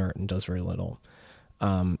is inert and does very little.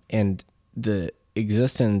 And the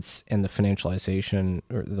existence and the financialization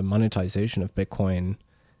or the monetization of Bitcoin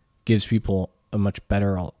gives people a much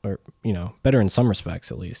better, better in some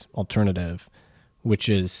respects at least, alternative, which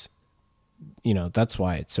is, that's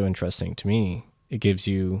why it's so interesting to me. It gives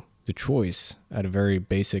you the choice at a very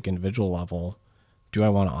basic individual level. Do I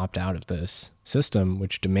want to opt out of this system,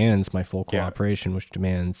 which demands my full cooperation, which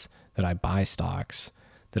demands that I buy stocks,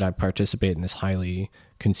 that I participate in this highly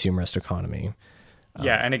consumerist economy?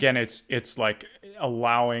 And again, it's like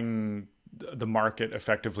allowing the market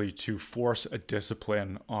effectively to force a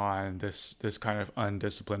discipline on this kind of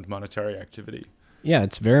undisciplined monetary activity. Yeah,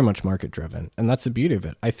 it's very much market driven. And that's the beauty of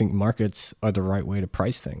it. I think markets are the right way to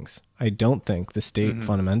price things. I don't think the state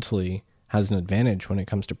fundamentally has an advantage when it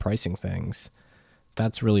comes to pricing things.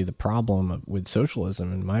 That's really the problem with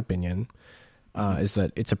socialism, in my opinion, is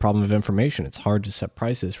that it's a problem of information. It's hard to set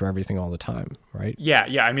prices for everything all the time, right? Yeah.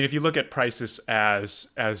 I mean, if you look at prices as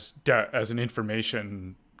an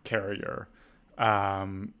information carrier,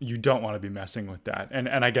 you don't want to be messing with that.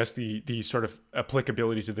 And I guess the sort of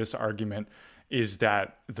applicability to this argument is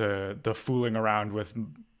that the fooling around with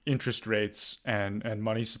interest rates and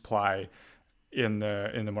money supply in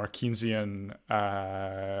the more Keynesian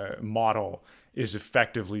model is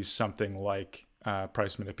effectively something like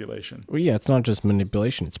price manipulation. Well, yeah, it's not just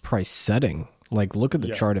manipulation, it's price setting. Like, look at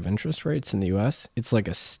the chart of interest rates in the US. It's like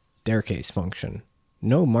a staircase function.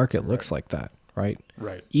 No market looks like that, right?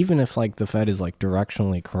 Right. Even if like the Fed is like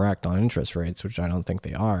directionally correct on interest rates, which I don't think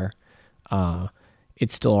they are,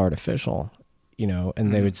 it's still artificial, you know,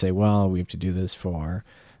 and they would say, well, we have to do this for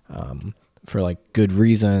like good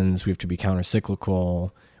reasons. We have to be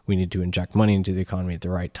counter-cyclical. We need to inject money into the economy at the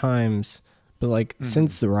right times. But like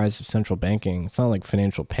since the rise of central banking, it's not like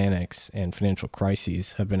financial panics and financial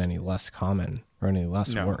crises have been any less common or any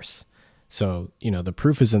less worse. So, you know, the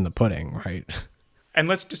proof is in the pudding, right? And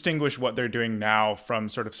let's distinguish what they're doing now from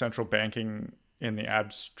sort of central banking in the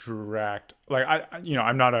abstract. Like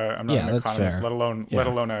I'm not an economist, let alone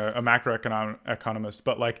a macroeconomic economist.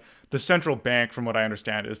 But like the central bank, from what I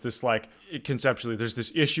understand, is this like conceptually, there's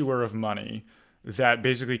this issuer of money that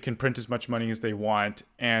basically can print as much money as they want,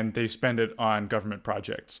 and they spend it on government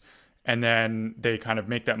projects, and then they kind of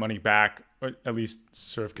make that money back, or at least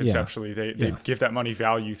sort of conceptually, they give that money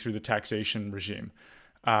value through the taxation regime.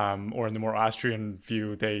 Or in the more Austrian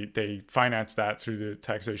view, they finance that through the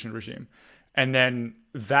taxation regime. And then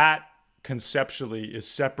that conceptually is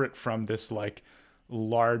separate from this like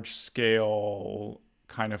large scale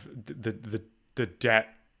kind of the debt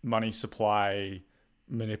money supply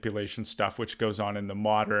manipulation stuff, which goes on in the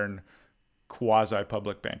modern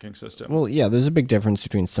quasi-public banking system. Well, yeah, there's a big difference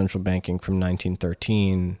between central banking from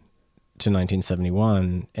 1913 to 1971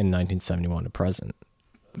 and 1971 to present.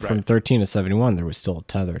 From 13 to 71, there was still a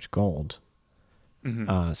tether to gold.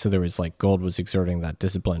 So there was like gold was exerting that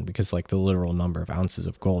discipline because like the literal number of ounces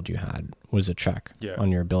of gold you had was a check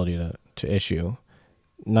on your ability to issue.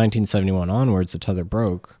 1971 onwards, the tether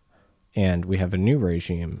broke and we have a new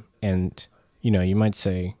regime. And, you know, you might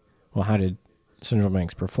say, well, how did central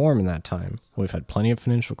banks perform in that time? Well, we've had plenty of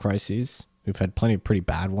financial crises. We've had plenty of pretty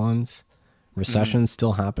bad ones. Recessions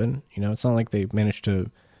still happen. You know, it's not like they managed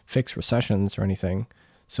to fix recessions or anything.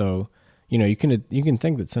 So, you know, you can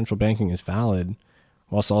think that central banking is valid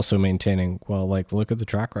whilst also maintaining, well, like, look at the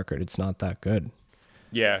track record. It's not that good.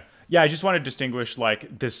 Yeah. I just want to distinguish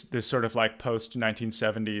like this sort of like post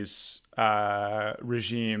 1970s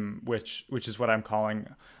regime, which is what I'm calling,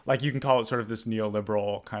 like, you can call it sort of this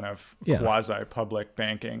neoliberal kind of quasi-public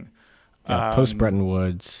banking. Post Bretton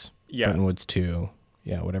Woods, Bretton Woods 2,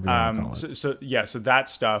 whatever you want to call it. So that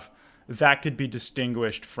stuff, that could be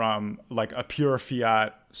distinguished from like a pure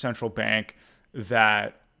fiat central bank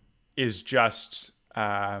that is just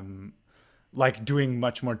like doing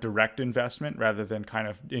much more direct investment rather than kind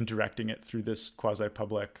of indirecting it through this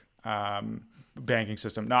quasi-public banking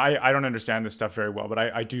system. Now, I don't understand this stuff very well, but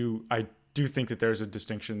I do think that there's a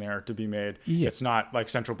distinction there to be made. Yeah. It's not like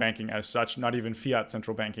central banking as such, not even fiat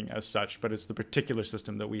central banking as such, but it's the particular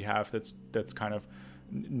system that we have that's kind of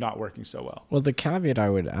not working so well. Well, the caveat I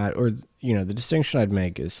would add, or, you know, the distinction I'd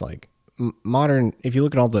make is like modern, if you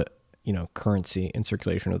look at all the, you know, currency in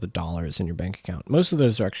circulation of the dollars in your bank account, most of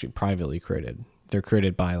those are actually privately created. They're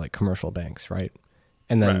created by like commercial banks, right?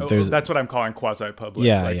 And then that's what I'm calling quasi-public.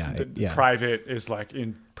 Private is like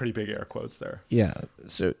in pretty big air quotes there. Yeah.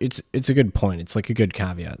 So it's a good point. It's like a good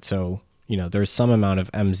caveat. So, you know, there's some amount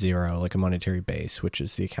of M0, like a monetary base, which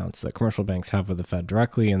is the accounts that commercial banks have with the Fed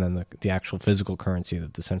directly, and then the actual physical currency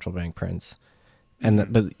that the central bank prints.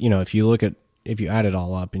 And but, you know, if you add it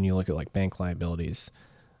all up and you look at like bank liabilities,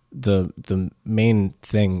 the main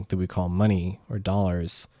thing that we call money or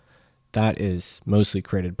dollars, that is mostly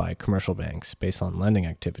created by commercial banks based on lending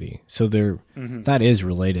activity. So that is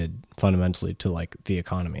related fundamentally to like the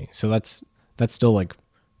economy. So that's still like,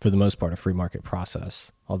 for the most part, a free market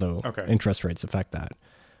process, although interest rates affect that.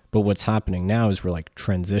 But what's happening now is we're like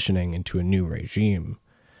transitioning into a new regime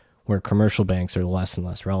where commercial banks are less and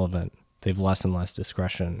less relevant. They have less and less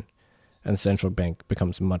discretion, and the central bank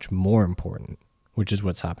becomes much more important, which is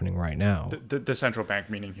what's happening right now. The central bank,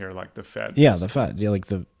 meaning here like the Fed. Yeah, the Fed. Yeah, like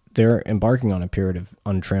they're embarking on a period of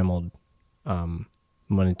untrammeled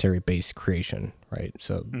monetary base creation, right?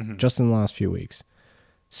 So just in the last few weeks.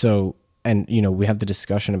 So, and we have the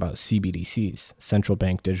discussion about CBDCs, central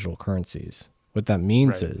bank digital currencies. What that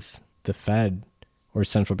means Right. is the Fed or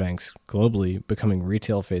central banks globally becoming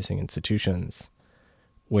retail facing institutions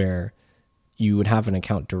where you would have an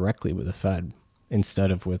account directly with the Fed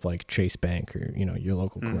instead of with like Chase Bank or, your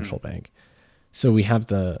local commercial bank. So we have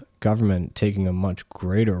the government taking a much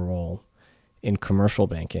greater role in commercial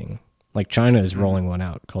banking. Like China is rolling one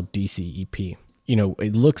out called DCEP.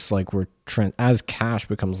 It looks like as cash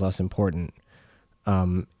becomes less important,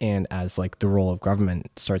 and as like the role of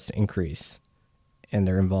government starts to increase and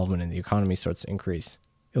their involvement in the economy starts to increase,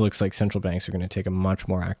 it looks like central banks are going to take a much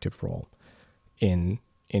more active role in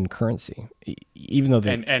currency, even though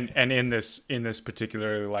they And in this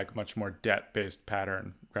particularly like much more debt based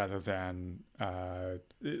pattern rather than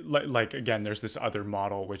like again, there's this other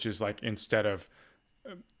model which is like instead of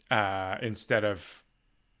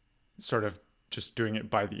sort of just doing it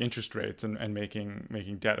by the interest rates and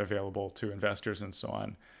making debt available to investors and so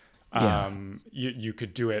on. Yeah. You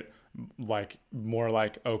could do it like more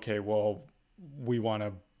like, okay, well, we want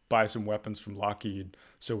to buy some weapons from Lockheed,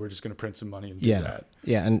 so we're just going to print some money and do that.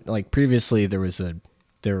 Yeah, and like previously there was a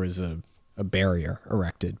barrier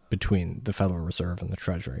erected between the Federal Reserve and the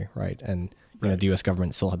Treasury, right? And the U.S.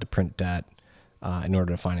 government still had to print debt in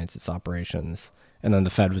order to finance its operations, and then the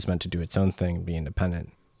Fed was meant to do its own thing and be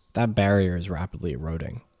independent. That barrier is rapidly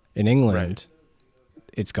eroding. In England,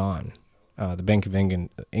 it's gone. The Bank of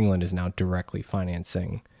England is now directly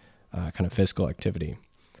financing kind of fiscal activity.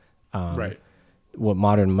 Right. What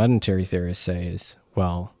modern monetary theorists say is,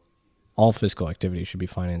 well, all fiscal activity should be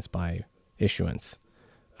financed by issuance.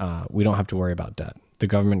 We don't have to worry about debt. The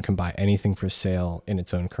government can buy anything for sale in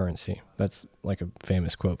its own currency. That's like a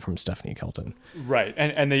famous quote from Stephanie Kelton. Right.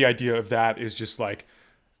 And the idea of that is just like,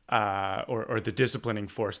 or the disciplining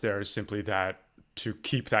force there is simply that to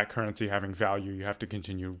keep that currency having value, you have to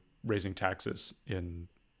continue raising taxes in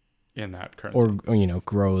that currency. Or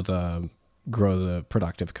grow the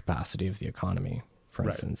productive capacity of the economy, for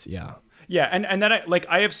instance. Yeah. Yeah, and that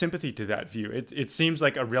I have sympathy to that view. It seems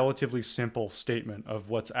like a relatively simple statement of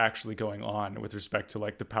what's actually going on with respect to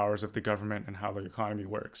like the powers of the government and how the economy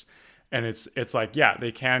works. And it's like, yeah,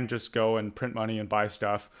 they can just go and print money and buy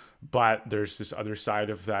stuff, but there's this other side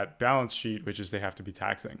of that balance sheet, which is they have to be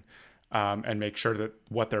taxing and make sure that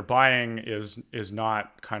what they're buying is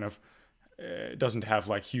not kind of doesn't have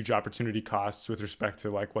like huge opportunity costs with respect to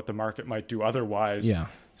like what the market might do otherwise,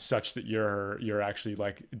 such that you're actually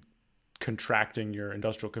like contracting your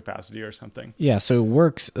industrial capacity or something. Yeah, so it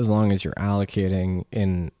works as long as you're allocating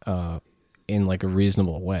in like a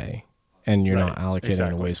reasonable way, and you're not allocating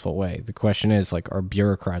in a wasteful way. The question is like, are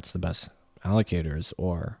bureaucrats the best allocators,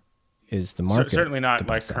 or is the market certainly not the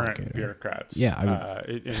like best current allocator? bureaucrats? Yeah,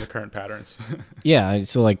 in the current patterns. Yeah,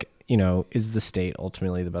 so like is the state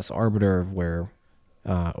ultimately the best arbiter of where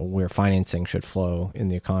financing should flow in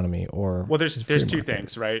the economy? Or well, there's two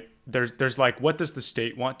things, right? There's like, what does the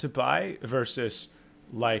state want to buy versus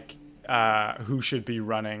like who should be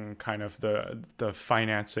running kind of the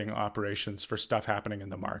financing operations for stuff happening in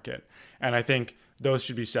the market. And I think those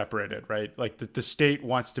should be separated, right? Like the state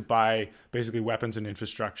wants to buy basically weapons and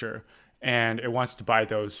infrastructure, and it wants to buy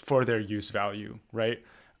those for their use value, right?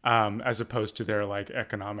 As opposed to their like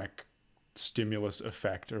economic stimulus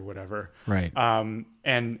effect or whatever. Right. And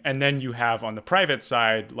then you have on the private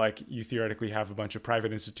side, like you theoretically have a bunch of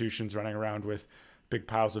private institutions running around with big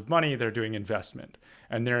piles of money. They're doing investment,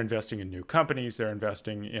 and they're investing in new companies. They're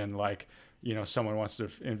investing in like, someone wants to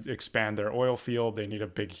expand their oil field. They need a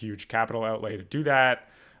big, huge capital outlay to do that.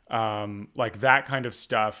 Like that kind of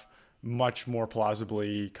stuff, much more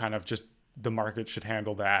plausibly kind of just the market should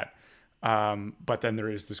handle that. But then there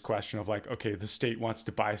is this question of like, okay, the state wants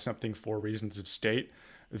to buy something for reasons of state.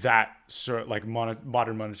 That sort of like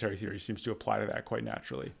modern monetary theory seems to apply to that quite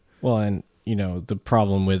naturally. Well, and the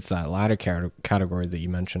problem with that latter category that you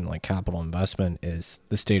mentioned, like capital investment, is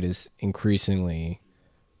the state is increasingly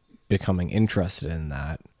becoming interested in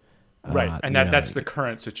that. Right, and that's the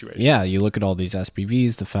current situation. Yeah, you look at all these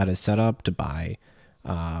SPVs the Fed has set up to buy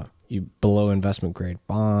below investment grade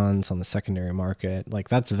bonds on the secondary market. Like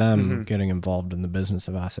that's them getting involved in the business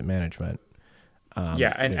of asset management. And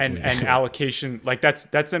allocation, like that's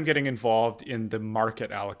them getting involved in the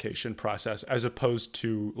market allocation process, as opposed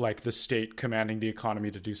to like the state commanding the economy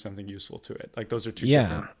to do something useful to it. Like those are two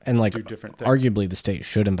different things. Arguably the state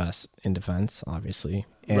should invest in defense, obviously,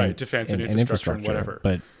 and, defense and infrastructure and whatever.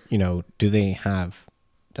 But do they have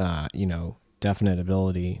definite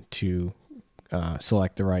ability to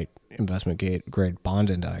select the right investment grade bond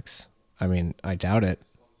index? I mean, I doubt it.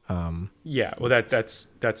 Yeah, well,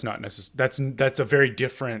 that's not necessary. That's a very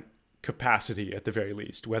different capacity at the very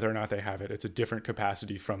least. Whether or not they have it, it's a different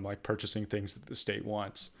capacity from like purchasing things that the state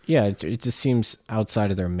wants. Yeah, it just seems outside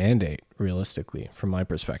of their mandate, realistically, from my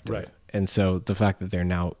perspective. Right. And so the fact that they're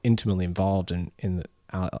now intimately involved in the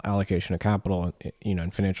allocation of capital,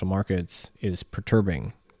 in financial markets, is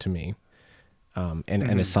perturbing to me,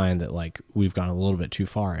 and a sign that like we've gone a little bit too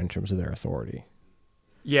far in terms of their authority.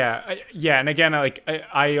 Yeah, yeah, and again,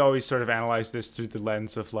 I always sort of analyze this through the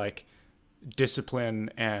lens of like discipline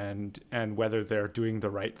and whether they're doing the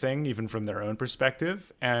right thing, even from their own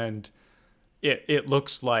perspective. And it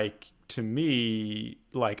looks like to me,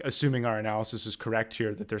 like assuming our analysis is correct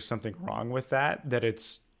here, that there's something wrong with that. That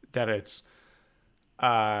it's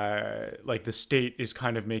like the state is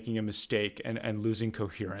kind of making a mistake and losing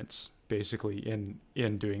coherence basically in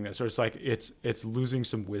doing this, or it's like it's losing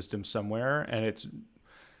some wisdom somewhere, and it's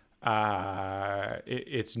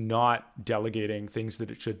not delegating things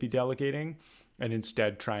that it should be delegating, and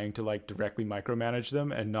instead trying to like directly micromanage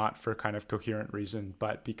them, and not for kind of coherent reason,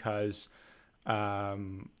 but because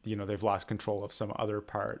they've lost control of some other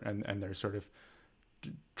part, and they're sort of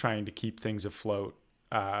trying to keep things afloat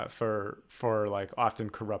for like often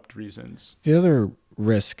corrupt reasons. The other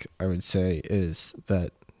risk I would say is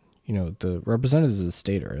that the representatives of the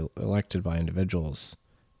state are elected by individuals.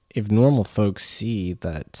 If normal folks see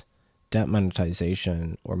that debt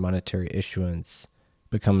monetization or monetary issuance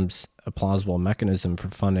becomes a plausible mechanism for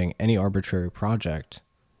funding any arbitrary project,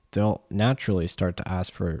 they'll naturally start to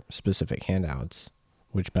ask for specific handouts,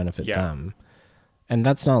 which benefit them. And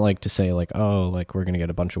that's not like to say like, oh, like we're going to get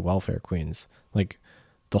a bunch of welfare queens. Like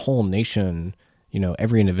the whole nation,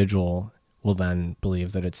 every individual will then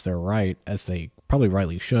believe that it's their right, as they probably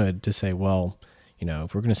rightly should, to say, well,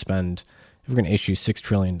 if we're going to issue $6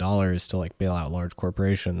 trillion to like bail out large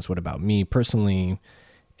corporations, what about me personally?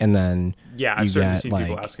 And then I've certainly seen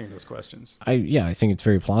people asking those questions. I think it's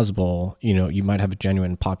very plausible. You might have a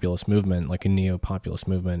genuine populist movement, like a neo-populist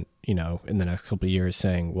movement, in the next couple of years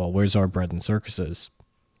saying, well, where's our bread and circuses?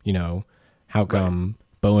 How come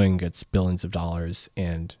Boeing gets billions of dollars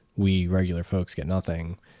and we regular folks get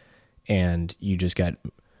nothing? And you just get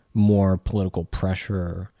more political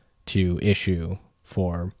pressure to issue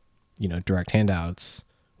for, direct handouts,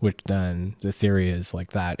 which then the theory is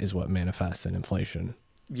like that is what manifests in inflation.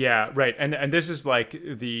 Yeah, right. And this is like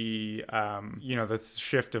the, the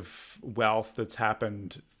shift of wealth that's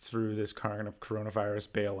happened through this kind of coronavirus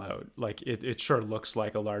bailout. Like it sure looks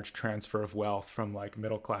like a large transfer of wealth from like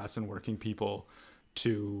middle class and working people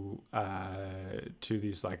to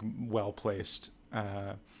these like well-placed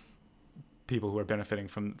people who are benefiting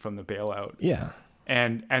from the bailout. Yeah.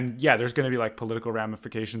 And there's going to be like political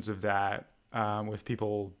ramifications of that, with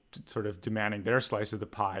people sort of demanding their slice of the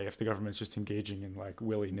pie if the government's just engaging in like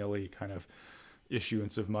willy-nilly kind of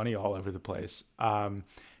issuance of money all over the place. And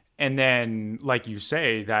then, like you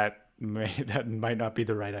say, that might not be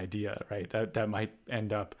the right idea, right? That might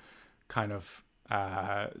end up kind of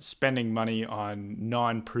spending money on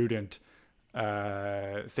non-prudent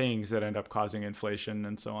things that end up causing inflation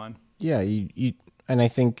and so on. Yeah, and I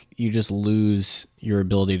think you just lose your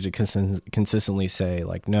ability to consistently say,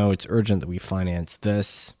 like, no, it's urgent that we finance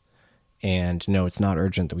this, and no, it's not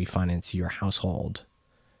urgent that we finance your household.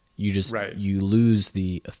 You lose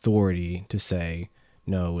the authority to say,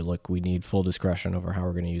 no, look, we need full discretion over how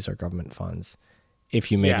we're going to use our government funds,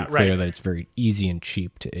 if you make it clear that it's very easy and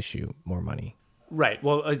cheap to issue more money. Right.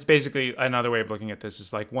 Well, it's basically another way of looking at this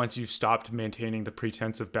is like once you've stopped maintaining the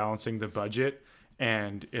pretense of balancing the budget,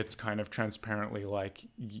 and it's kind of transparently like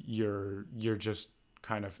you're just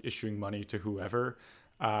kind of issuing money to whoever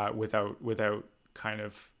without kind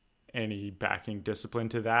of any backing discipline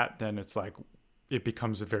to that, then it's like it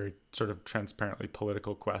becomes a very sort of transparently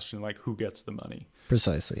political question, like who gets the money.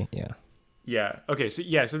 Precisely. Yeah. Yeah. Okay. So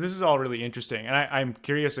this is all really interesting, and I'm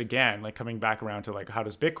curious again, like coming back around to like how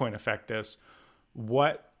does Bitcoin affect this?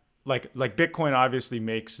 What like Bitcoin obviously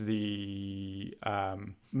makes the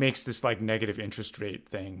makes this like negative interest rate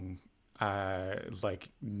thing like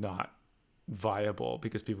not viable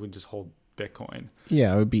because people can just hold Bitcoin.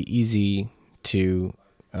 Yeah, it would be easy to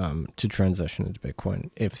transition into Bitcoin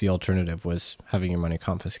if the alternative was having your money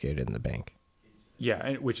confiscated in the bank.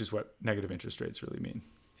 Yeah, which is what negative interest rates really mean.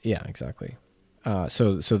 Yeah, exactly.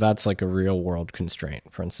 So that's like a real world constraint,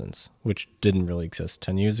 for instance, which didn't really exist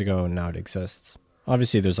 10 years ago, and now it exists.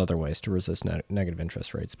 Obviously, there's other ways to resist negative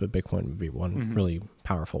interest rates, but Bitcoin would be one really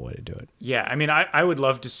powerful way to do it. Yeah, I mean, I would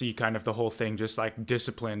love to see kind of the whole thing just like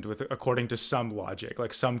disciplined with according to some logic,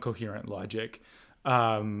 like some coherent logic.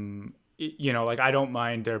 like I don't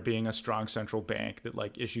mind there being a strong central bank that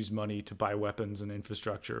like issues money to buy weapons and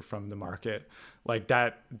infrastructure from the market. Like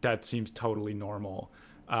that seems totally normal.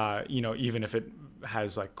 Even if it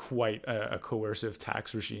has like quite a coercive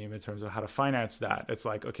tax regime in terms of how to finance that, it's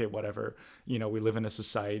like, okay, whatever. We live in a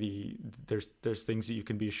society. There's things that you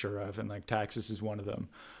can be sure of, and like taxes is one of them.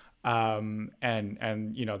 And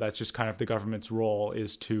that's just kind of the government's role,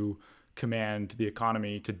 is to command the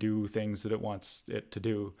economy to do things that it wants it to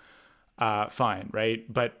do. Fine, right?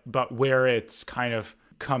 But where it's kind of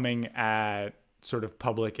coming at sort of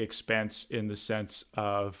public expense in the sense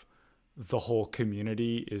of the whole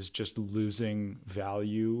community is just losing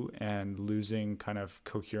value and losing kind of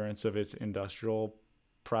coherence of its industrial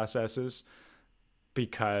processes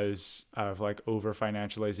because of like over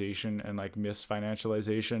financialization and like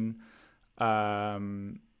misfinancialization.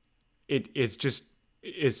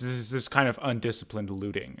 It's this kind of undisciplined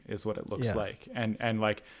looting is what it looks like. And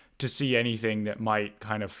like to see anything that might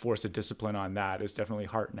kind of force a discipline on that is definitely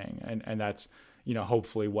heartening. And that's,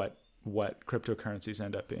 hopefully what cryptocurrencies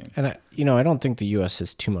end up being. And I don't think the U.S.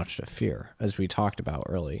 has too much to fear, as we talked about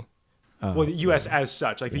early. Well, the U.S. as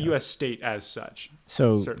such, like the U.S. state as such.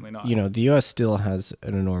 So certainly not. The U.S. still has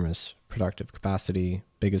an enormous productive capacity,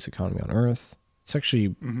 biggest economy on earth. It's actually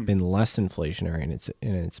been less inflationary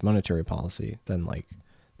in its monetary policy than like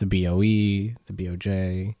the BOE, the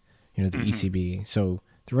BOJ, the ECB. So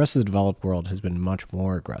the rest of the developed world has been much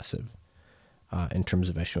more aggressive in terms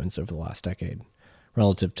of issuance over the last decade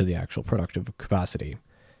relative to the actual productive capacity.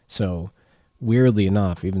 So weirdly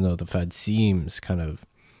enough, even though the Fed seems kind of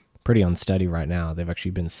pretty unsteady right now, they've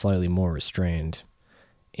actually been slightly more restrained.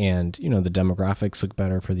 And, the demographics look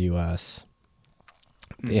better for the U.S.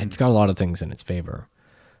 It's got a lot of things in its favor.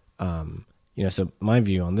 So my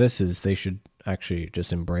view on this is they should actually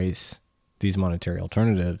just embrace these monetary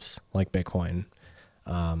alternatives like Bitcoin,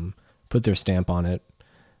 put their stamp on it,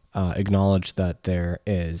 acknowledge that there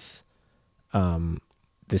is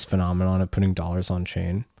this phenomenon of putting dollars on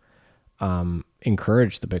chain,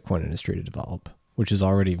 encourage the Bitcoin industry to develop, which is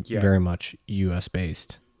already very much U.S.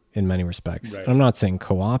 based in many respects. Right. I'm not saying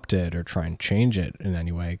co-opt it or try and change it in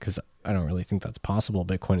any way, because I don't really think that's possible.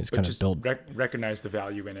 Bitcoin is kind of built. Recognize the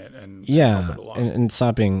value in it and help it along. And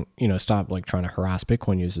stop being, stop like trying to harass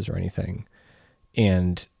Bitcoin users or anything,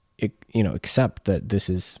 and accept that this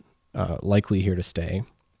is likely here to stay,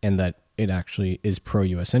 and that it actually is pro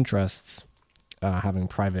U.S. interests, having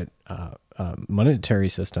private monetary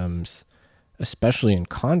systems, especially in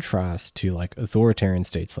contrast to like authoritarian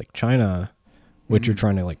states like China, which are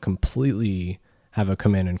trying to like completely have a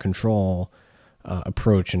command and control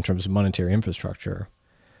approach in terms of monetary infrastructure.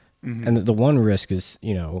 And the one risk is,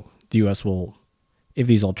 the U.S. will, if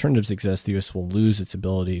these alternatives exist, the U.S. will lose its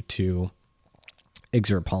ability to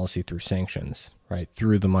exert policy through sanctions, right?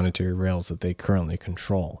 Through the monetary rails that they currently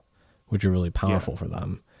control, which are really powerful for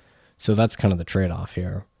them. So that's kind of the trade-off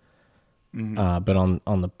here. But on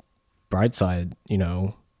the bright side,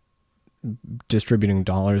 distributing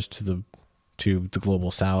dollars to the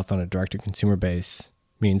global south on a direct-to-consumer base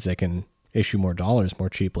means they can issue more dollars more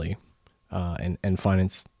cheaply, and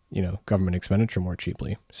finance government expenditure more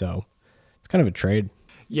cheaply. So it's kind of a trade.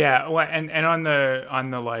 Yeah, well, and on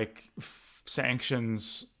the like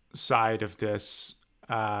sanctions side of this,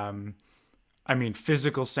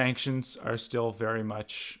 physical sanctions are still very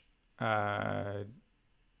much, like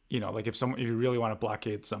if you really want to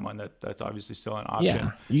blockade someone, that's obviously still an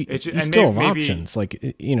option. Yeah, you still have options.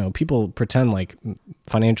 Like, people pretend like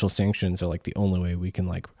financial sanctions are like the only way we can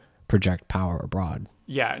like project power abroad.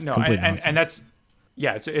 Yeah, no, and that's,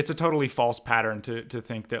 it's a totally false pattern to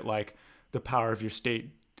think that like the power of your state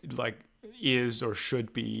like is or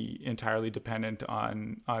should be entirely dependent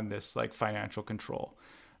on this like financial control.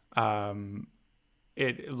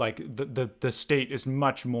 It like the state is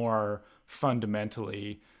much more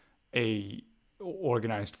fundamentally a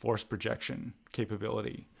organized force projection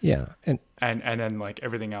capability. Yeah. And then like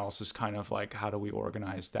everything else is kind of like, how do we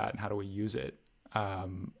organize that and how do we use it?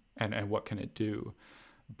 And what can it do?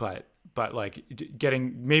 But like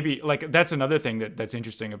getting maybe like, that's another thing that's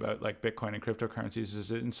interesting about like Bitcoin and cryptocurrencies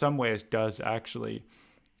is it in some ways does actually,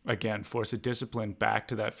 again, force a discipline back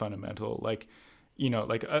to that fundamental, like,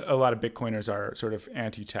 like a lot of Bitcoiners are sort of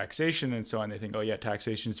anti-taxation and so on. They think, oh yeah,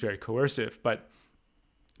 taxation is very coercive, but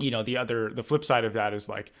the flip side of that is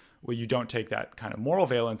like, well, you don't take that kind of moral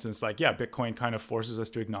valence. And it's like, yeah, Bitcoin kind of forces us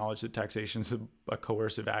to acknowledge that taxation is a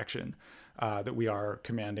coercive action, that we are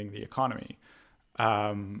commanding the economy.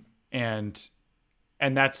 And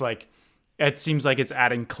that's like, it seems like it's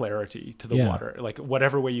adding clarity to the Yeah. water. Like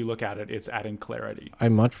whatever way you look at it, it's adding clarity. I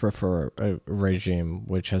much prefer a regime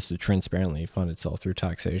which has to transparently fund itself through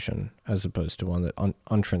taxation as opposed to one that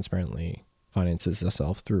untransparently finances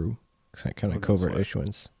itself through kind of covert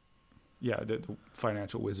issuance. Yeah, the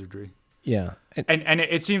financial wizardry. Yeah. And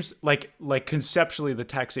it seems like conceptually the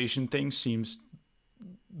taxation thing seems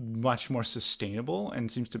much more sustainable and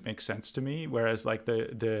seems to make sense to me, whereas like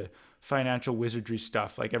the financial wizardry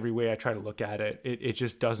stuff, like every way I try to look at it, it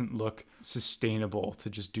just doesn't look sustainable to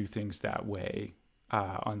just do things that way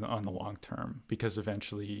on the long term, because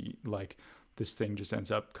eventually like this thing just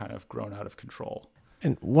ends up kind of grown out of control.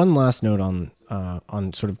 And one last note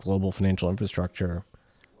on sort of global financial infrastructure.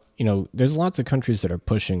 You know, there's lots of countries that are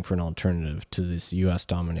pushing for an alternative to this U.S.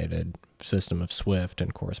 dominated system of SWIFT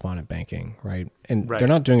and correspondent banking, right? And they're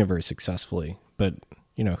not doing it very successfully, but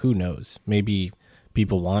you know, who knows? Maybe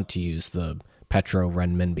people want to use the petro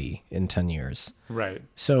renminbi in 10 years. Right.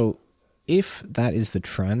 So if that is the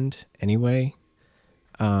trend anyway,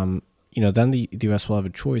 you know, then the U.S. will have a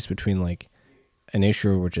choice between like an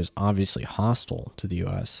issuer which is obviously hostile to the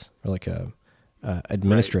U.S. or like a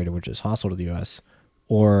administrator which is hostile to the U.S.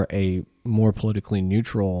 or a more politically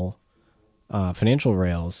neutral financial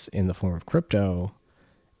rails in the form of crypto.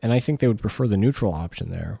 And I think they would prefer the neutral option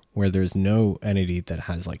there, where there's no entity that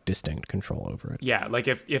has like distinct control over it. Yeah, like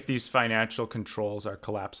if these financial controls are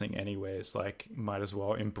collapsing anyways, like might as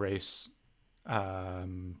well embrace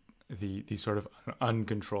the sort of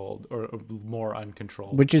uncontrolled or more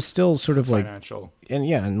uncontrolled, which is still sort of financial. Like,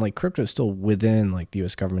 and like crypto is still within like the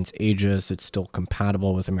U.S. government's aegis. It's still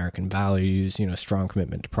compatible with American values, you know, strong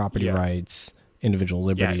commitment to property rights, individual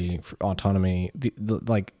liberty, autonomy.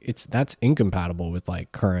 Like that's incompatible with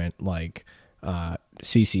like current like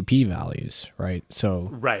CCP values, right?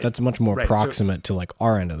 So that's much more proximate to like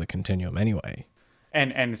our end of the continuum anyway.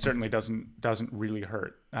 And it certainly doesn't really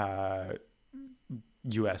hurt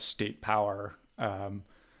U.S. state power, you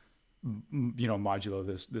know, modulo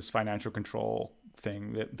this financial control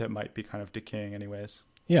thing that might be kind of decaying anyways.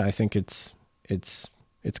 Yeah, I think it's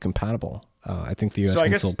compatible. I think the U.S.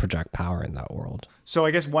 can still project power in that world. So I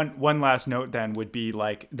guess one last note then would be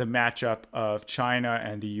like the matchup of China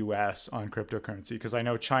and the U.S. on cryptocurrency, because I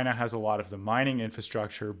know China has a lot of the mining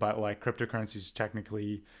infrastructure, but like cryptocurrency is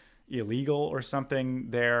technically illegal or something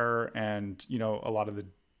there, and you know a lot of the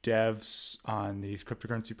devs on these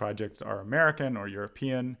cryptocurrency projects are American or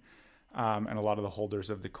European, and a lot of the holders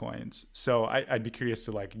of the coins. So I'd be curious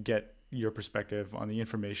to like get your perspective on the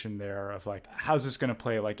information there of like, how's this going to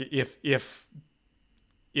play? Like if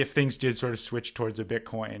things did sort of switch towards a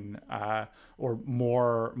Bitcoin or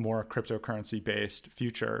more cryptocurrency based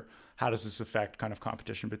future, how does this affect kind of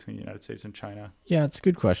competition between the United States and China? Yeah, it's a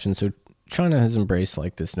good question. So China has embraced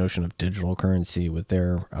like this notion of digital currency with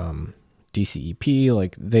their DCEP.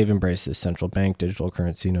 Like they've embraced this central bank digital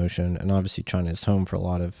currency notion, and obviously China is home for a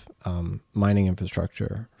lot of mining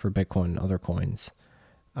infrastructure for Bitcoin and other coins.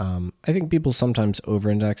 I think people sometimes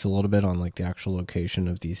over-index a little bit on like the actual location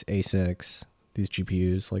of these ASICs, these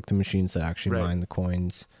GPUs, like the machines that actually mine the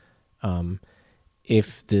coins.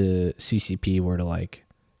 If the CCP were to like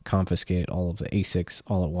confiscate all of the ASICs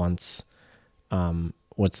all at once,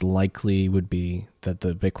 what's likely would be that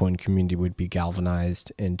the Bitcoin community would be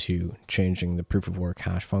galvanized into changing the proof of work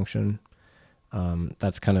hash function.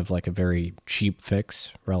 That's kind of like a very cheap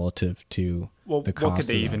fix relative to the cost. What could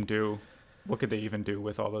they even do? What could they even do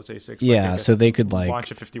with all those ASICs? Yeah, so they could like launch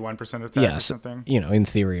a 51% attack or something. You know, in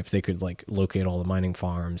theory, if they could like locate all the mining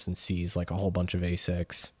farms and seize like a whole bunch of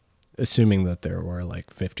ASICs, assuming that there were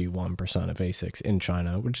like 51% of ASICs in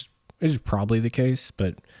China, which is probably the case,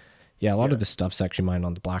 but yeah, a lot of the stuff's actually mined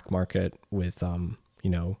on the black market with you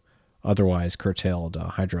know, otherwise curtailed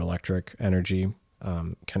hydroelectric energy,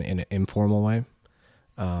 kind of in an informal way.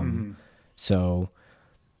 So,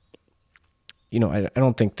 you know, I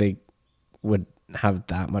don't think they would have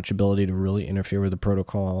that much ability to really interfere with the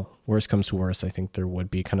protocol. Worst comes to worst, I think there would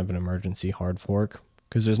be kind of an emergency hard fork,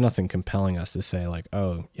 because there's nothing compelling us to say like,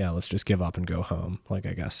 oh yeah, let's just give up and go home. Like,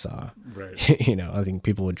 I guess, you know, I think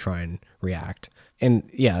people would try and react. And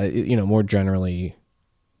yeah, you know, more generally,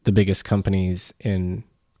 the biggest companies in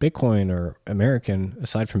Bitcoin are American,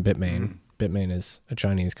 aside from Bitmain. Bitmain is a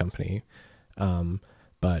Chinese company.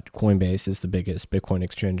 But Coinbase is the biggest Bitcoin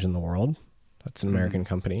exchange in the world. That's an American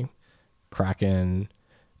company. Kraken,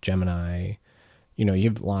 Gemini, you know, you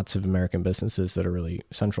have lots of American businesses that are really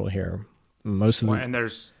central here. Most of them, and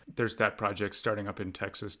there's that project starting up in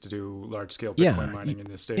Texas to do large scale Bitcoin mining in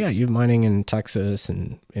the States. Yeah, you have mining in Texas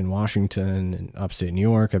and in Washington and upstate New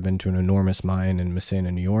York. I've been to an enormous mine in Messina,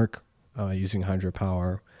 New York, using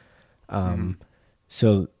hydropower.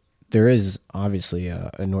 So there is obviously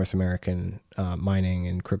a North American mining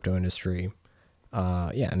and crypto industry.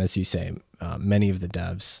 Yeah, and as you say, many of the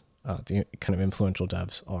devs, the kind of influential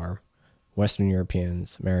devs, are Western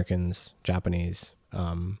Europeans, Americans, Japanese,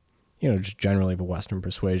 just generally of a Western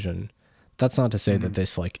persuasion. That's not to say that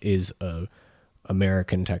this like is a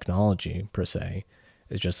American technology per se.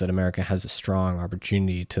 It's just that America has a strong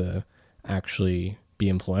opportunity to actually be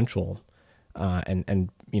influential, and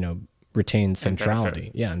retain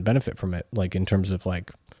centrality. Yeah, and benefit from it, like in terms of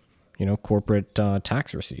like, corporate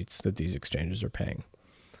tax receipts that these exchanges are paying.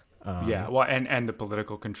 Well, and the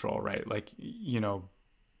political control, right? Like,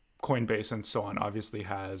 Coinbase and so on obviously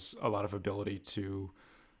has a lot of ability to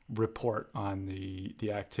report on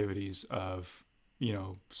the activities of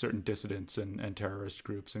certain dissidents and terrorist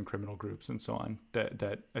groups and criminal groups and so on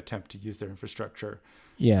that attempt to use their infrastructure.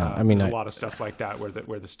 Yeah, I mean, there's a lot of stuff like that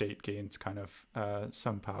where the state gains kind of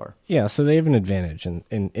some power. Yeah, so they have an advantage in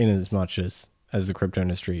as much as the crypto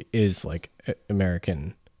industry is like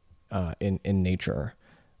American in nature.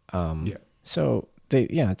 So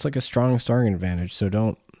it's like a strong starting advantage. So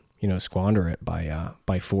don't squander it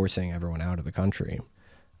by forcing everyone out of the country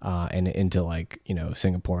and into like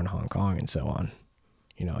Singapore and Hong Kong and so on.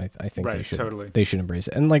 I think they should embrace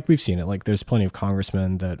it. And like we've seen it, like there's plenty of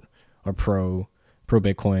congressmen that are pro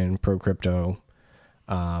Bitcoin, pro crypto.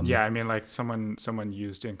 I mean, like someone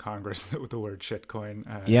used in Congress the word shitcoin.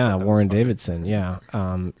 Warren Davidson. Yeah.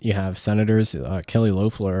 You have senators, Kelly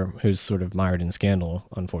Loeffler, who's sort of mired in scandal,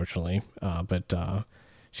 unfortunately. But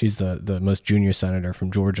she's the most junior senator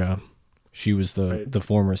from Georgia. She was the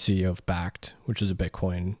former CEO of Bakkt, which is a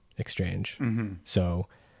Bitcoin exchange. Mm-hmm. So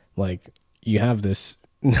like you have this,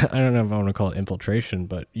 I don't know if I want to call it infiltration,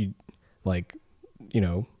 but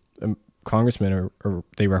congressmen are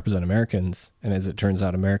they represent Americans, and as it turns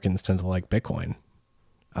out, Americans tend to like Bitcoin,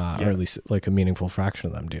 or at least like a meaningful fraction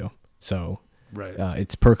of them do. So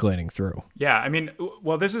it's percolating through. Yeah, I mean,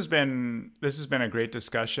 well, this has been a great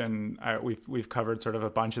discussion. We've covered sort of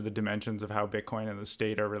a bunch of the dimensions of how Bitcoin and the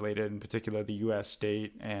state are related, in particular the U.S.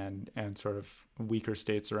 state and sort of weaker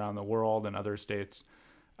states around the world and other states.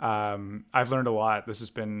 I've learned a lot. This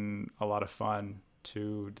has been a lot of fun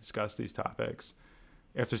to discuss these topics.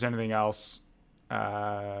 If there's anything else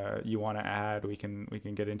you want to add, we can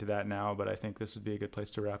get into that now, but I think this would be a good place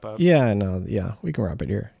to wrap up. We can wrap it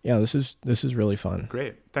here. Yeah, this is really fun.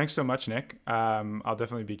 Great. Thanks so much, Nick. I'll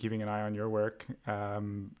definitely be keeping an eye on your work,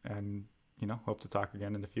 and hope to talk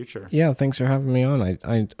again in the future. Yeah, thanks for having me on.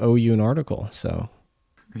 I owe you an article, so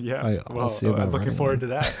I'm looking forward to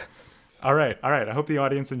that. All right. I hope the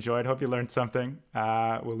audience enjoyed. Hope you learned something.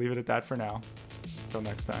 We'll leave it at that for now. Until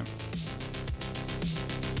next time.